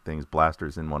lot of neat things.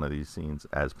 Blaster's in one of these scenes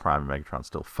as Prime and Megatron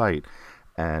still fight.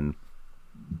 And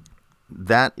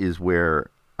that is where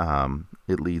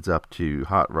it leads up to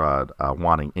Hot Rod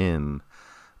wanting in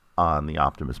on the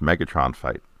Optimus Megatron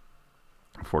fight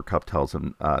before Cup tells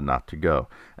him not to go.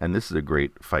 And this is a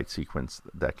great fight sequence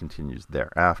that continues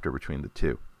thereafter between the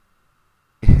two.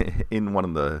 In one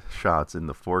of the shots in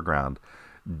the foreground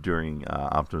during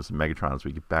Optimus and Megatron, as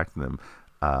we get back to them,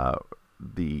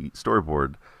 the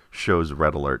storyboard shows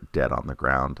Red Alert dead on the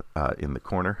ground in the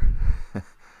corner.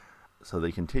 So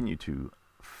they continue to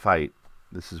fight.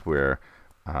 This is where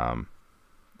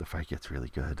the fight gets really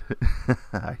good.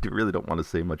 I really don't want to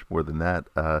say much more than that.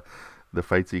 The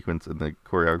fight sequence and the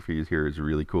choreography here is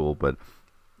really cool, but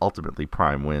ultimately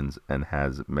Prime wins and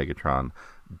has Megatron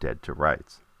dead to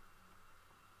rights.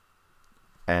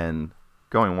 And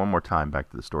going one more time back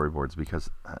to the storyboards,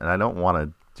 and I don't want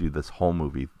to do this whole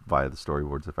movie via the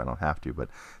storyboards if I don't have to, but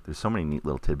there's so many neat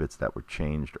little tidbits that were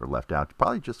changed or left out,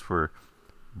 probably just for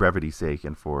brevity's sake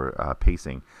and for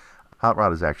pacing. Hot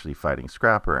Rod is actually fighting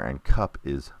Scrapper, and Cup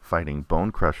is fighting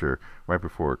Bone Crusher right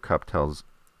before Cup tells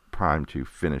Prime to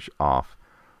finish off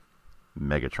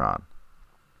Megatron.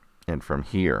 And from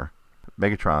here,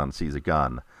 Megatron sees a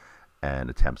gun and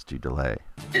attempts to delay.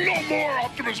 No more,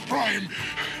 Optimus Prime!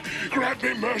 Grant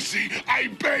me mercy, I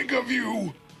beg of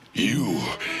you! You,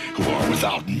 who are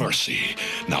without mercy,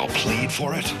 now plead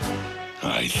for it?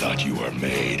 I thought you were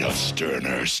made of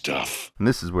sterner stuff. And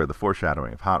this is where the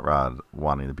foreshadowing of Hot Rod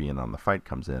wanting to be in on the fight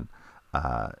comes in.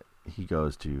 He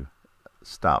goes to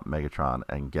stop Megatron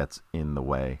and gets in the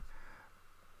way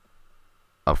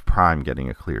of Prime getting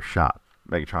a clear shot.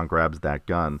 Megatron grabs that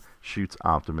gun, shoots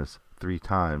Optimus 3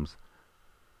 times,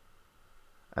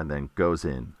 and then goes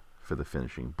in for the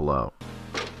finishing blow.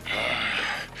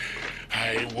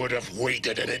 I would have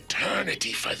waited an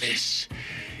eternity for this.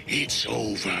 It's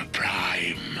over,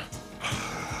 Prime.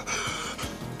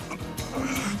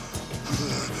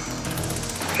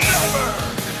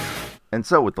 And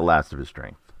so, with the last of his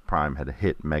strength, Prime had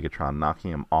hit Megatron,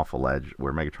 knocking him off a ledge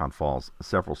where Megatron falls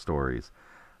several stories.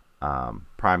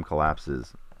 Prime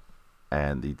collapses,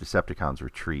 and the Decepticons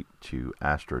retreat to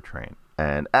Astrotrain.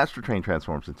 And Astrotrain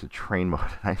transforms into train mode.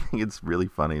 I think it's really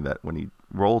funny that when he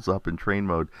rolls up in train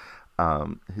mode,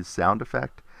 his sound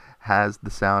effect has the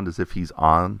sound as if he's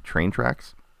on train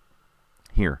tracks.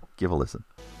 Here, give a listen.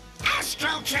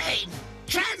 Astrotrain,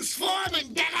 transform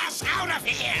and get us out of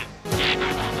here!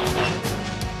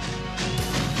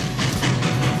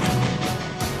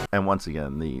 And once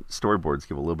again, the storyboards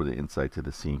give a little bit of insight to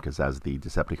the scene, because as the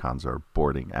Decepticons are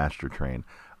boarding Astrotrain,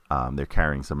 they're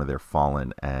carrying some of their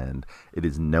fallen, and it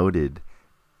is noted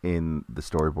in the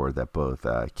storyboard that both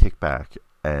Kickback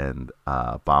and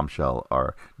Bombshell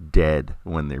are dead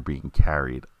when they're being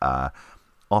carried.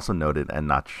 Also noted and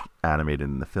not animated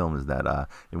in the film is that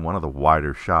in one of the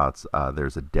wider shots,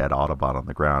 there's a dead Autobot on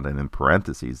the ground, and in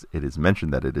parentheses, it is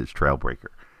mentioned that it is Trailbreaker.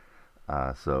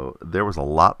 So there was a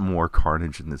lot more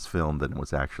carnage in this film than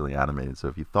was actually animated. So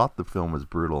if you thought the film was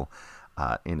brutal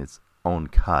in its own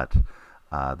cut,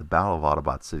 the Battle of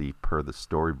Autobot City, per the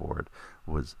storyboard,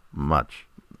 was much,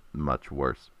 much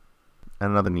worse.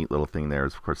 And another neat little thing there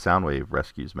is, of course, Soundwave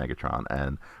rescues Megatron,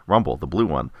 and Rumble, the blue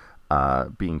one,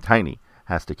 being tiny,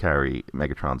 has to carry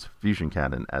Megatron's fusion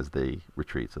cannon as they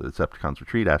retreat. So the Decepticons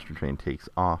retreat, Astrotrain takes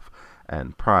off,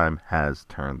 and Prime has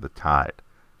turned the tide.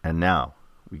 And now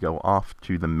we go off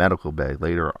to the medical bay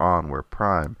later on, where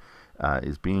Prime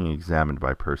is being examined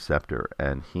by Perceptor,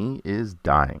 and he is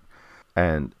dying.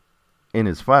 And in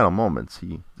his final moments,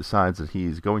 he decides that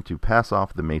he's going to pass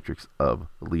off the Matrix of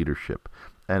Leadership.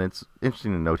 And it's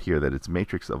interesting to note here that it's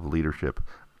Matrix of Leadership,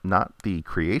 not the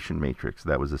creation matrix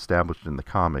that was established in the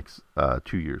comics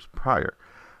 2 years prior.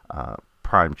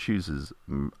 Prime chooses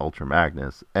Ultra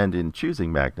Magnus, and in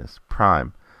choosing Magnus,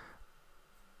 Prime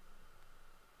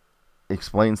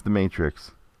explains the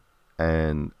matrix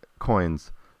and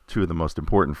coins two of the most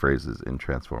important phrases in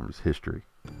Transformers history.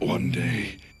 One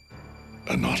day,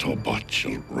 an Autobot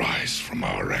shall rise from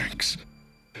our ranks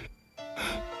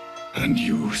and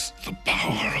use the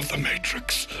power of the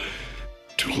matrix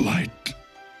to light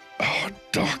our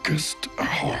darkest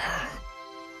hour,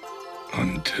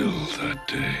 until that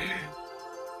day,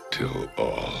 till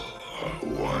all are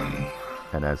one.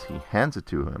 And as he hands it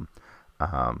to him,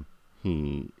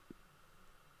 he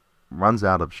runs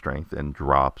out of strength and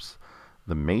drops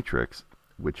the Matrix,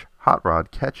 which Hot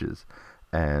Rod catches,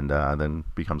 and then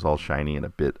becomes all shiny and a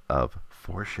bit of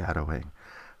foreshadowing.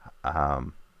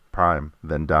 Prime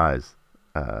then dies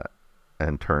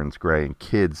and turns gray, and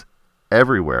kids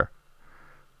everywhere,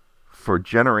 for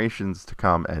generations to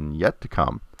come and yet to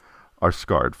come, are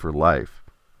scarred for life.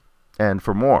 And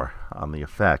for more on the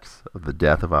effects of the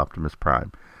death of Optimus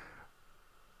Prime,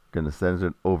 I'm going to send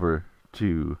it over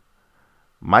to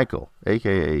Michael,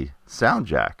 a.k.a.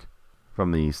 Soundjack,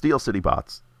 from the Steel City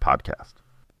Bots podcast.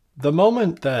 The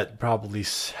moment that probably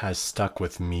has stuck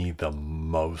with me the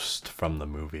most from the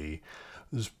movie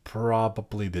is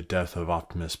probably the death of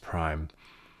Optimus Prime.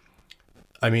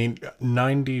 I mean,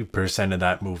 90% of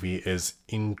that movie is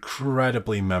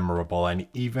incredibly memorable, and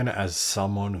even as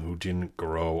someone who didn't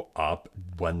grow up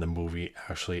when the movie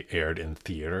actually aired in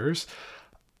theaters,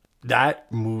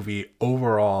 that movie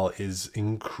overall is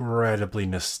incredibly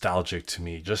nostalgic to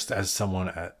me, just as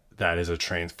someone that is a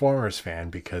Transformers fan,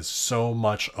 because so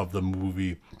much of the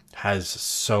movie has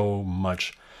so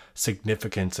much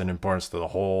significance and importance to the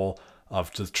whole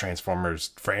of the Transformers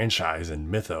franchise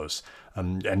and mythos.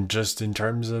 And just in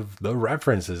terms of the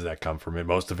references that come from it,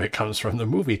 most of it comes from the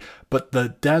movie. But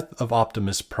the death of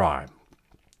Optimus Prime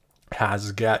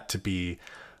has got to be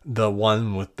the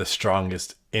one with the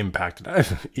strongest impact.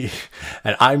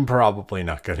 And I'm probably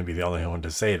not going to be the only one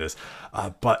to say this,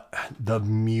 but the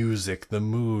music, the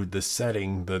mood, the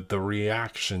setting, the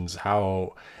reactions,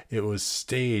 how it was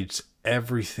staged,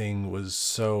 everything was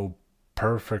so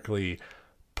perfectly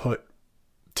put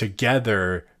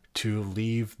together to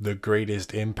leave the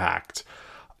greatest impact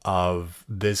of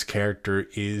this character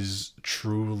is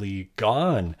truly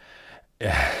gone.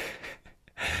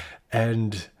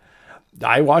 And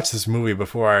I watched this movie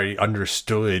before I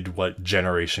understood what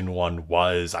Generation 1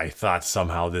 was. I thought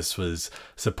somehow this was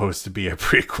supposed to be a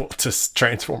prequel to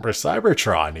Transformers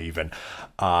Cybertron even.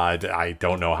 I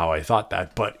don't know how I thought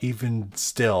that, but even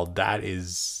still, that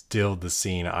is still the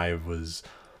scene I was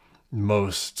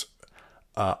most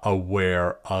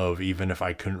aware of, even if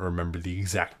I couldn't remember the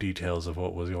exact details of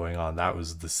what was going on. That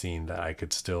was the scene that I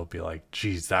could still be like,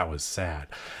 geez, that was sad.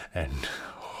 And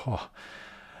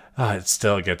it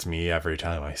still gets me every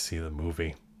time I see the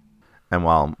movie. And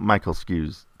while Michael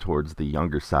skews towards the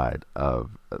younger side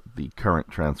of the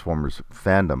current Transformers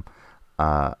fandom,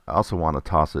 I also want to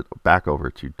toss it back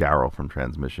over to Darryl from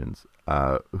Transmissions,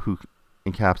 who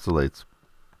encapsulates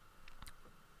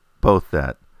both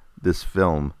that this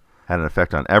film had an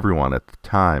effect on everyone at the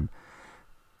time,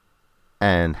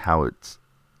 and how it's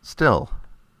still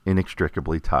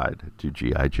inextricably tied to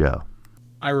G.I. Joe.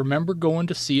 I remember going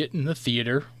to see it in the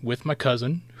theater with my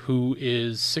cousin, who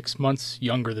is 6 months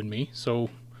younger than me, so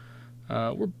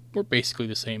we're basically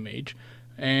the same age.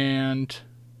 And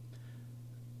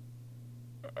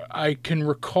I can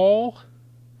recall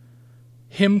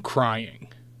him crying.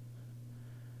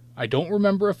 I don't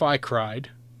remember if I cried,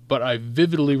 but I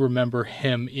vividly remember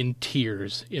him in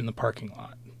tears in the parking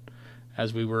lot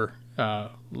as we were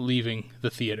leaving the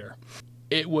theater.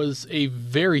 It was a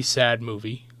very sad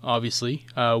movie, obviously.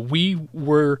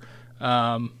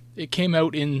 It came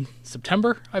out in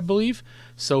September, I believe,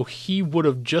 so he would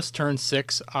have just turned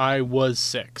 6. I was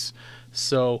 6.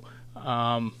 So,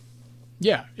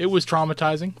 yeah, it was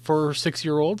traumatizing for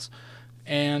 6-year-olds,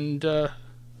 and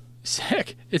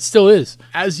heck, it still is.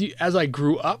 As I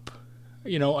grew up,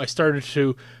 I started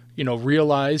to,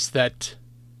 realize that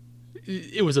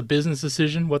it was a business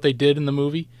decision what they did in the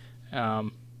movie,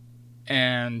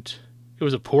 and it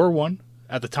was a poor one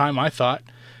at the time. I thought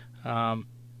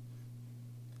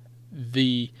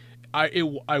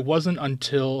it wasn't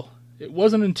until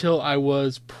I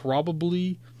was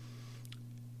probably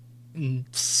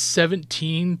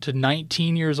 17 to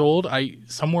 19 years old,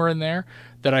 somewhere in there,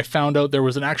 that I found out there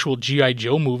was an actual G.I.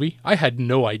 Joe movie. I had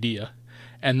no idea,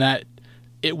 and that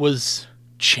it was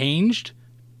changed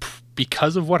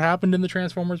because of what happened in the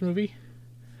Transformers movie.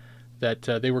 That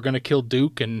they were going to kill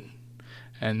Duke, and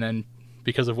then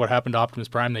because of what happened to Optimus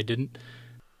Prime, they didn't.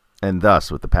 And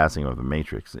thus, with the passing of the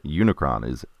Matrix, Unicron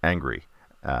is angry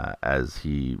as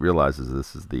he realizes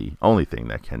this is the only thing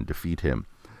that can defeat him.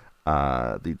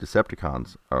 The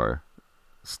Decepticons are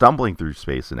stumbling through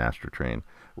space in Astrotrain,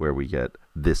 where we get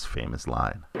this famous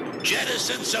line.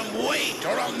 Jettison some weight,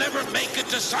 or I'll never make it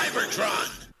to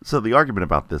Cybertron. So the argument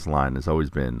about this line has always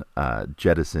been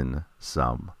jettison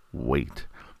some weight.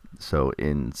 So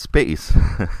in space,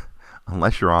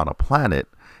 unless you're on a planet,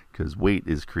 because weight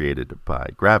is created by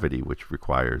gravity, which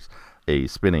requires a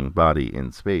spinning body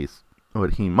in space,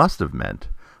 what he must have meant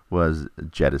was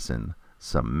jettison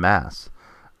some mass.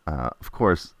 Of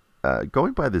course,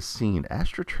 going by this scene,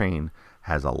 Astrotrain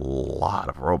has a lot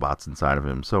of robots inside of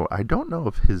him, so I don't know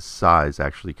if his size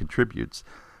actually contributes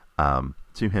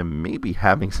to him maybe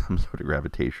having some sort of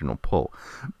gravitational pull.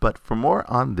 But for more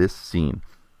on this scene,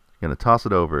 I'm going to toss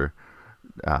it over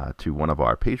to one of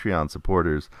our Patreon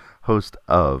supporters, host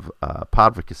of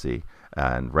Podvocacy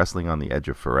and Wrestling on the Edge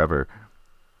of Forever,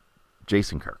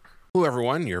 Jason Kirk. Hello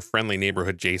everyone, your friendly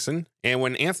neighborhood Jason. And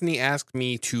when Anthony asked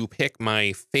me to pick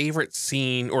my favorite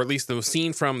scene, or at least the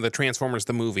scene from the Transformers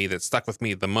the movie that stuck with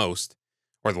me the most,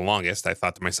 or the longest, I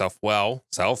thought to myself, well,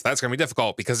 that's going to be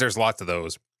difficult because there's lots of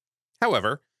those.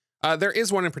 However, there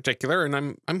is one in particular,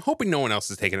 and I'm hoping no one else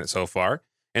has taken it so far,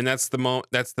 and that's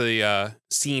the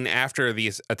scene after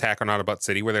the attack on Autobot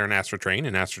City where they're in Astrotrain,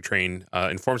 and Astrotrain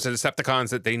informs the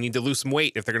Decepticons that they need to lose some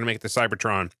weight if they're going to make it to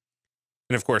Cybertron.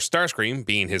 And of course, Starscream,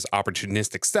 being his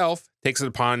opportunistic self, takes it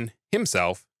upon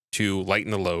himself to lighten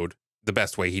the load the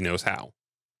best way he knows how.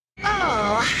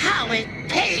 Oh, how it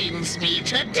pains me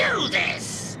to do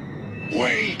this!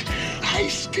 Wait, I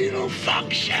still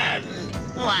function.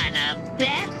 Wanna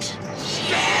bet?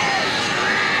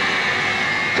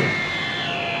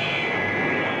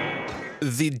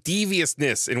 The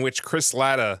deviousness in which Chris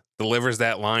Latta delivers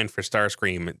that line for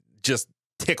Starscream just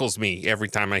tickles me every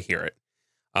time I hear it.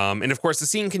 And of course, the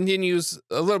scene continues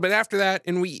a little bit after that,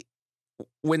 and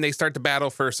when they start to battle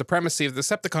for supremacy of the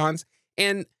Decepticons,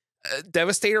 and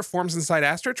Devastator forms inside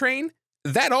Astrotrain.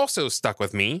 That also stuck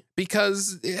with me,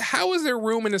 because how is there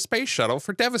room in a space shuttle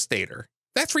for Devastator?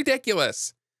 That's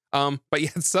ridiculous. But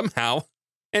yet somehow,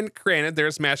 and granted,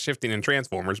 there's mass shifting in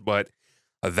Transformers, but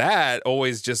that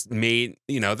always just made,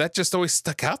 that just always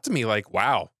stuck out to me like,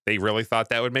 wow, they really thought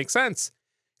that would make sense.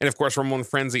 And of course, Rumble and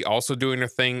Frenzy also doing their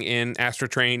thing in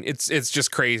Astrotrain. It's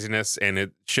just craziness, and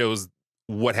it shows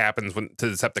what happens to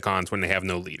the Decepticons when they have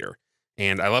no leader.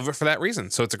 And I love it for that reason.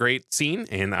 So it's a great scene,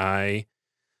 and I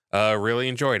really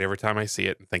enjoy it every time I see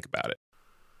it and think about it.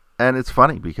 And it's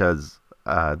funny because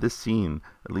this scene,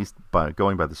 at least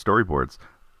going by the storyboards,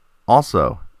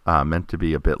 also meant to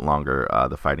be a bit longer,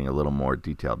 the fighting a little more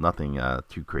detailed. Nothing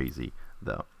too crazy,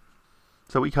 though.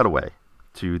 So we cut away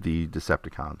to the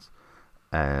Decepticons.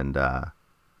 And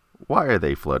why are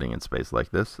they floating in space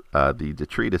like this? The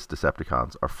detritus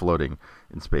Decepticons are floating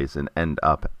in space and end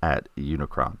up at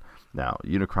Unicron. Now,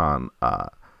 Unicron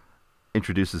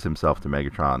introduces himself to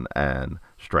Megatron and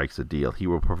strikes a deal. He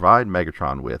will provide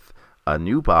Megatron with a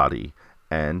new body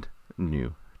and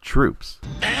new troops.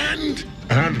 And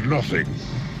nothing.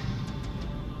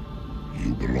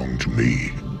 You belong to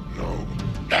me. No.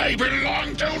 I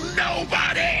belong to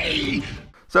nobody!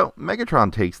 So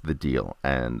Megatron takes the deal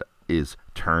and is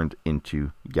turned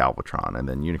into Galvatron, and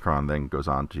then Unicron then goes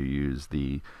on to use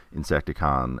the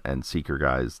Insecticon and Seeker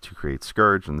guys to create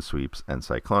Scourge and the Sweeps and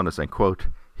Cyclonus and, quote,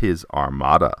 his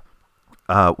armada.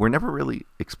 We're never really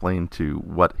explained to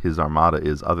what his armada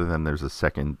is, other than there's a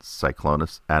second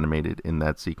Cyclonus animated in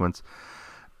that sequence.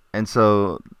 And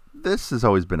so this has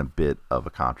always been a bit of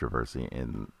a controversy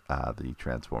in the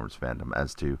Transformers fandom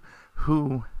as to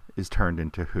who is turned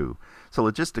into who. So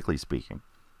logistically speaking,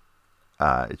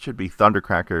 it should be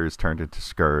Thundercracker is turned into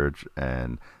Scourge,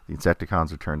 and the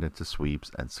Insecticons are turned into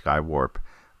Sweeps, and Skywarp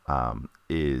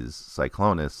is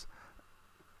Cyclonus,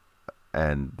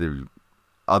 and the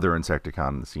other Insecticon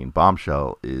in the scene,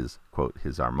 Bombshell, is, quote,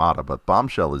 his armada. But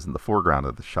Bombshell is in the foreground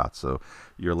of the shot, so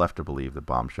you're left to believe that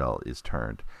Bombshell is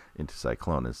turned into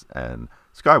Cyclonus, and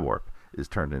Skywarp is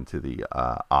turned into the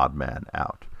odd man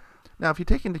out. Now, if you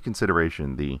take into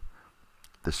consideration the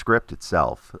script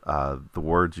itself, the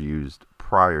words used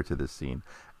prior to this scene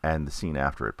and the scene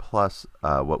after it, plus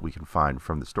what we can find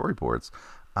from the storyboards,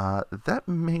 that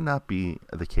may not be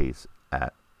the case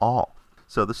at all.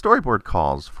 So the storyboard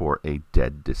calls for a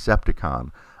dead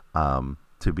Decepticon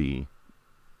to be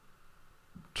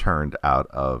turned out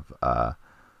of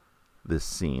this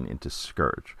scene into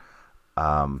Scourge.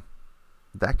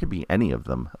 That could be any of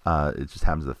them. It just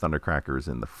happens that Thundercracker is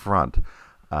in the front.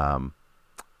 And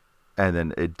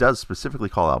then it does specifically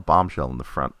call out Bombshell in the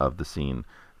front of the scene,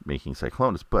 making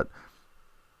Cyclonus. But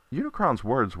Unicron's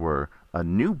words were a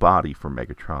new body for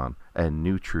Megatron and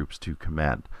new troops to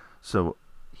command. So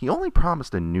he only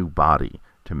promised a new body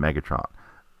to Megatron.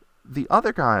 The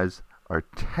other guys are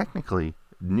technically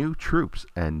new troops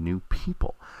and new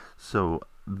people. So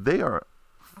they are,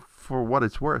 for what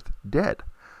it's worth, dead.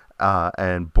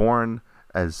 And born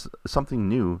as something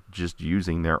new, just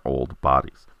using their old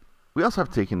bodies. We also have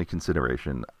to take into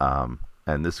consideration,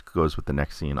 and this goes with the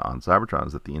next scene on Cybertron,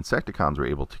 is that the Insecticons were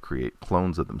able to create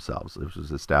clones of themselves. This was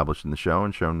established in the show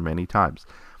and shown many times.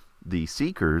 The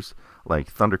Seekers,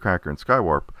 like Thundercracker and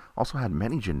Skywarp, also had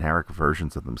many generic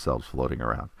versions of themselves floating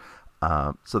around.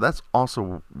 So that's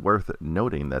also worth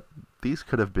noting that these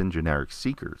could have been generic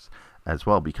Seekers as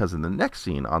well, because in the next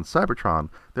scene on Cybertron,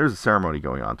 there's a ceremony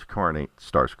going on to coronate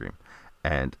Starscream.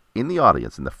 And in the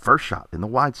audience, in the first shot, in the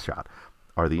wide shot,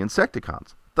 are the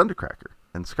Insecticons, Thundercracker,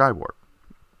 and Skywarp.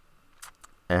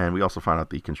 And we also find out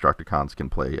the Constructicons can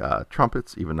play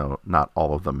trumpets, even though not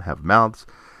all of them have mouths.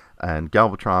 And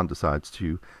Galvatron decides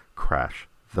to crash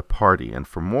the party. And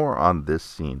for more on this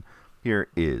scene, here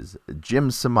is Jim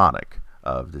Simonic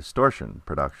of Distortion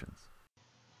Productions.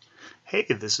 Hey,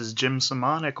 this is Jim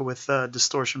Simonic with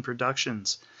Distortion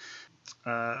Productions.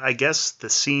 I guess the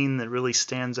scene that really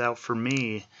stands out for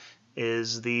me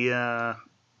is the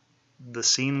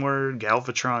scene where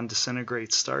Galvatron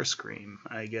disintegrates Starscream.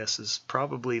 I guess is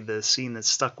probably the scene that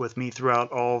stuck with me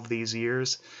throughout all of these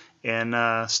years, and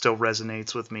still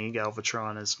resonates with me.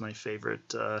 Galvatron is my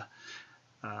favorite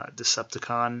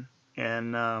Decepticon,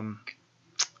 and I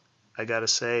gotta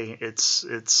say,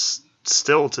 it's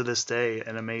still to this day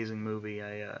an amazing movie.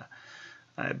 I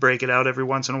break it out every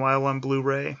once in a while on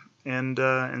Blu-ray,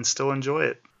 and still enjoy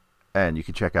it. And you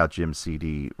can check out Jim's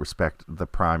CD, Respect the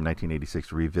Prime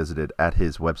 1986 Revisited, at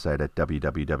his website at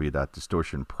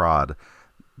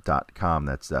www.distortionprod.com.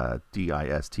 That's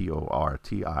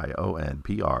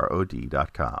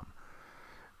DISTORTIONPROD.com.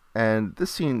 And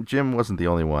this scene, Jim wasn't the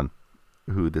only one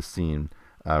who this scene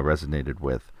resonated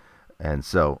with. And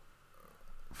so,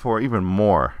 for even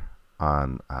more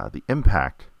on the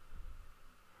impact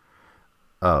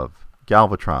of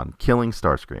Galvatron killing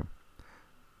Starscream,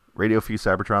 Radio Free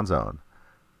Cybertron's own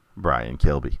Brian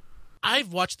Kilby.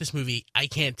 I've watched this movie, I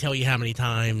can't tell you how many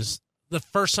times. The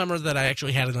first summer that I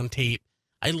actually had it on tape,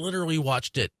 I literally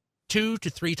watched it 2 to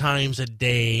 3 times a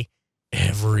day,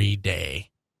 every day.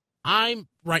 I'm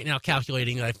right now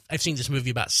calculating, I've seen this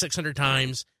movie about 600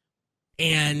 times,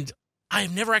 and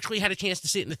I've never actually had a chance to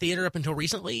see it in the theater up until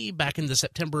recently, back in the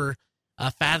September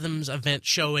Fathoms event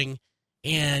showing,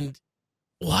 and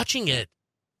watching it,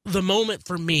 the moment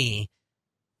for me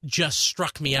just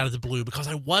struck me out of the blue, because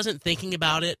I wasn't thinking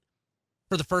about it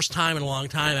for the first time in a long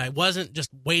time. I wasn't just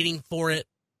waiting for it.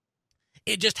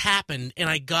 It just happened, and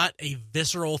I got a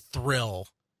visceral thrill,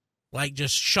 like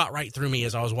just shot right through me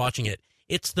as I was watching it.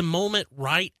 It's the moment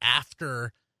right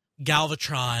after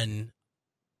Galvatron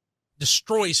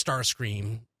destroys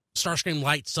Starscream. Starscream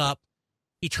lights up,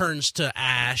 he turns to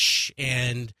ash,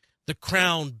 and the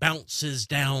crown bounces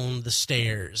down the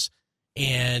stairs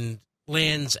and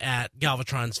lands at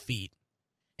Galvatron's feet.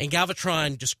 And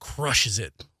Galvatron just crushes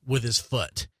it with his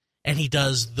foot. And he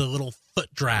does the little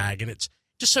foot drag, and it's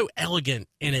just so elegant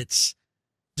in its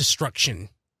destruction.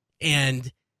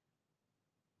 And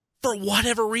for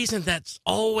whatever reason, that's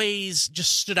always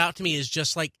just stood out to me as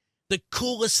just like the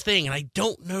coolest thing, and I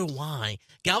don't know why.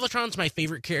 Galvatron's my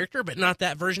favorite character, but not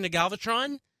that version of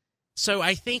Galvatron. So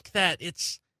I think that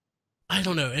I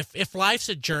don't know, if life's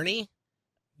a journey,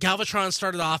 Galvatron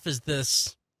started off as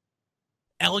this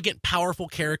elegant, powerful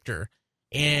character,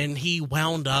 and he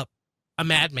wound up a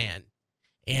madman.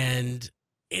 And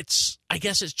I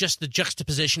guess it's just the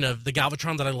juxtaposition of the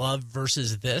Galvatron that I love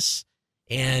versus this.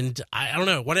 And I don't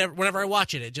know, whenever I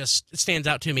watch it, it stands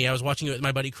out to me. I was watching it with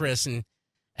my buddy Chris, and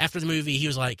after the movie, he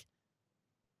was like,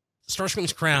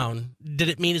 Starscream's crown, did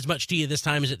it mean as much to you this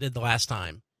time as it did the last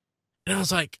time? And I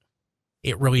was like,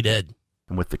 it really did.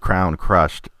 And with the crown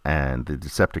crushed and the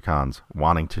Decepticons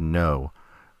wanting to know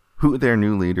who their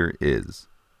new leader is,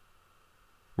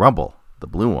 Rumble, the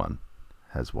blue one,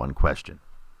 has one question.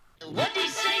 What did he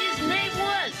say his name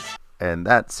was? And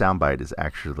that soundbite is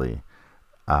actually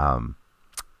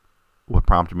what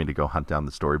prompted me to go hunt down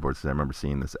the storyboards. Because I remember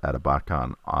seeing this at a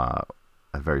BotCon,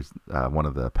 one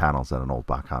of the panels at an old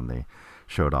BotCon. They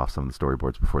showed off some of the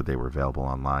storyboards before they were available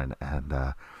online.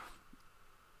 And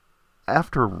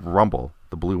after Rumble,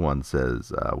 the blue one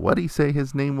says, what did he say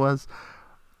his name was?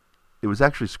 It was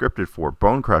actually scripted for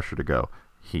Bone Crusher to go,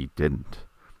 he didn't.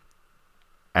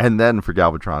 And then for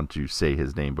Galvatron to say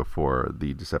his name before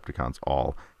the Decepticons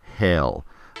all hail.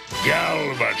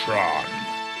 Galvatron.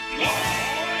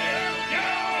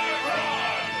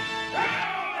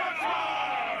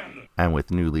 And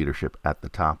with new leadership at the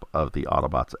top of the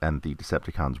Autobots and the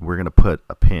Decepticons, we're going to put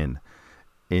a pin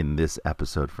in this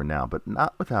episode for now, but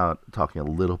not without talking a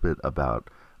little bit about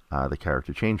the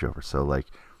character changeover. So,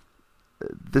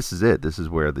 this is it. This is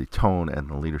where the tone and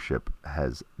the leadership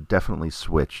has definitely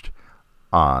switched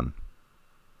on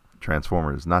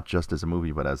Transformers, not just as a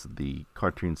movie, but as the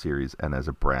cartoon series and as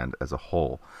a brand as a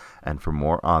whole. And for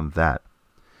more on that,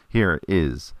 here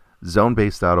is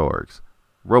ZoneBase.org's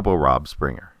Robo Rob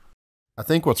Springer. I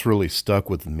think what's really stuck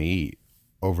with me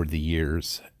over the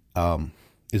years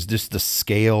is just the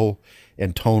scale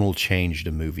and tonal change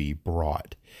the movie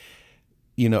brought.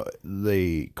 You know,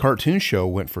 the cartoon show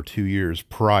went for 2 years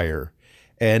prior,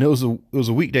 and it was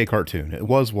a weekday cartoon. It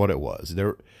was what it was.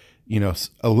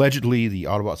 Allegedly the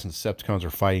Autobots and Decepticons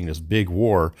are fighting this big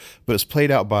war, but it's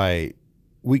played out by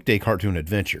weekday cartoon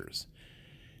adventures.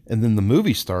 And then the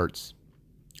movie starts.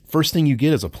 First thing you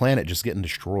get is a planet just getting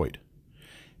destroyed.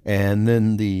 And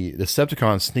then the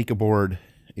Decepticons sneak aboard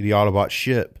the Autobot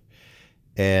ship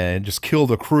and just kill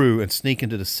the crew and sneak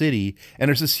into the city. And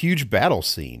there's this huge battle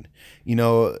scene. You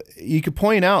know, you could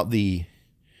point out the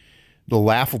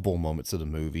laughable moments of the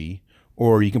movie,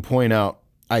 or you can point out,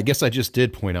 I guess I just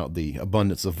did point out the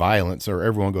abundance of violence, or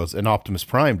everyone goes, and Optimus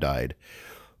Prime died.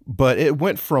 But it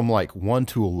went from 1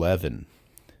 to 11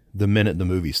 the minute the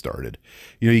movie started.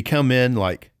 You know, you come in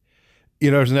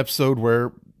there's an episode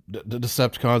where the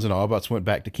Decepticons and Autobots went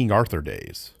back to King Arthur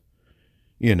days,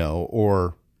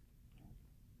 or,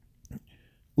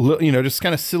 just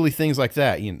kind of silly things like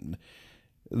that.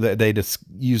 They just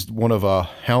used one of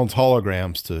Hound's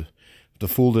holograms to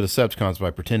fool the Decepticons by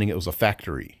pretending it was a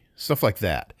factory, stuff like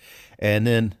that. And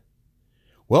then,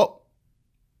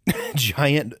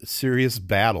 giant serious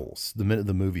battles the minute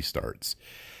the movie starts.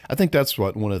 I think that's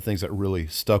one of the things that really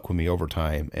stuck with me over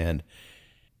time. And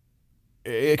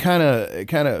it kind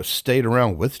of stayed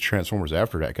around with Transformers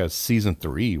after that, because season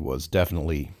 3 was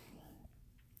definitely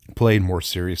played more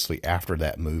seriously after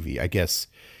that movie. I guess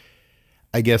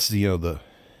the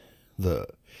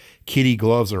kitty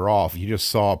gloves are off. You just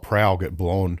saw Prowl get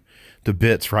blown to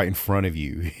bits right in front of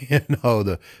you.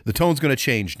 The tone's going to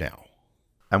change now.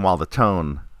 And while the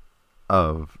tone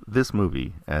of this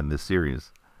movie and this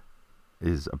series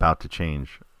is about to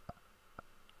change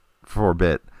for a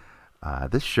bit,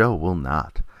 this show will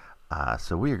not.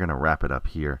 So we are going to wrap it up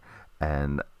here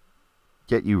and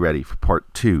get you ready for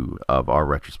part 2 of our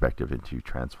retrospective into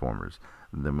Transformers,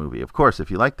 the movie. Of course, if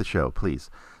you like the show,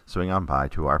 please swing on by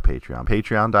to our Patreon,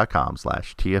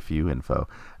 patreon.com/TFU.INFO,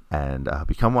 and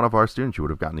become one of our students. You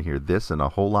would have gotten to hear this and a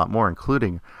whole lot more,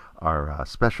 including our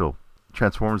special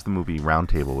Transformers the movie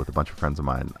roundtable with a bunch of friends of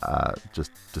mine,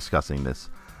 just discussing this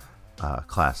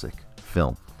classic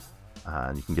film.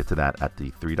 And you can get to that at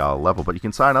the $3 level, but you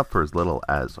can sign up for as little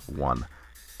as $1.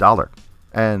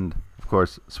 And of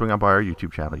course, swing on by our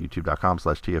YouTube channel,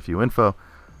 youtube.com/TFU.INFO,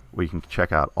 where you can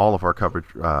check out all of our coverage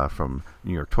from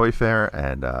New York Toy Fair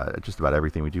and just about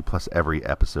everything we do, plus every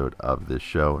episode of this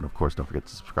show. And of course, don't forget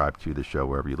to subscribe to the show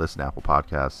wherever you listen: Apple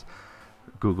Podcasts,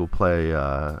 Google Play,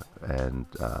 and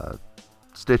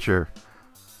Stitcher,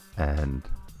 and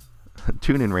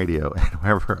TuneIn Radio, and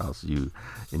wherever else you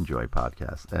enjoy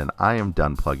podcasts. And I am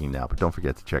done plugging now, but don't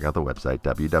forget to check out the website,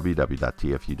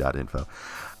 www.tfu.info.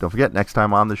 Don't forget, next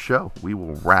time on the show, we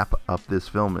will wrap up this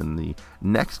film in the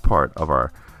next part of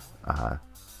our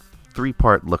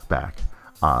 3-part look back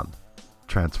on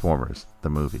Transformers, the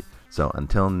movie. So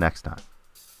until next time,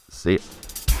 see ya.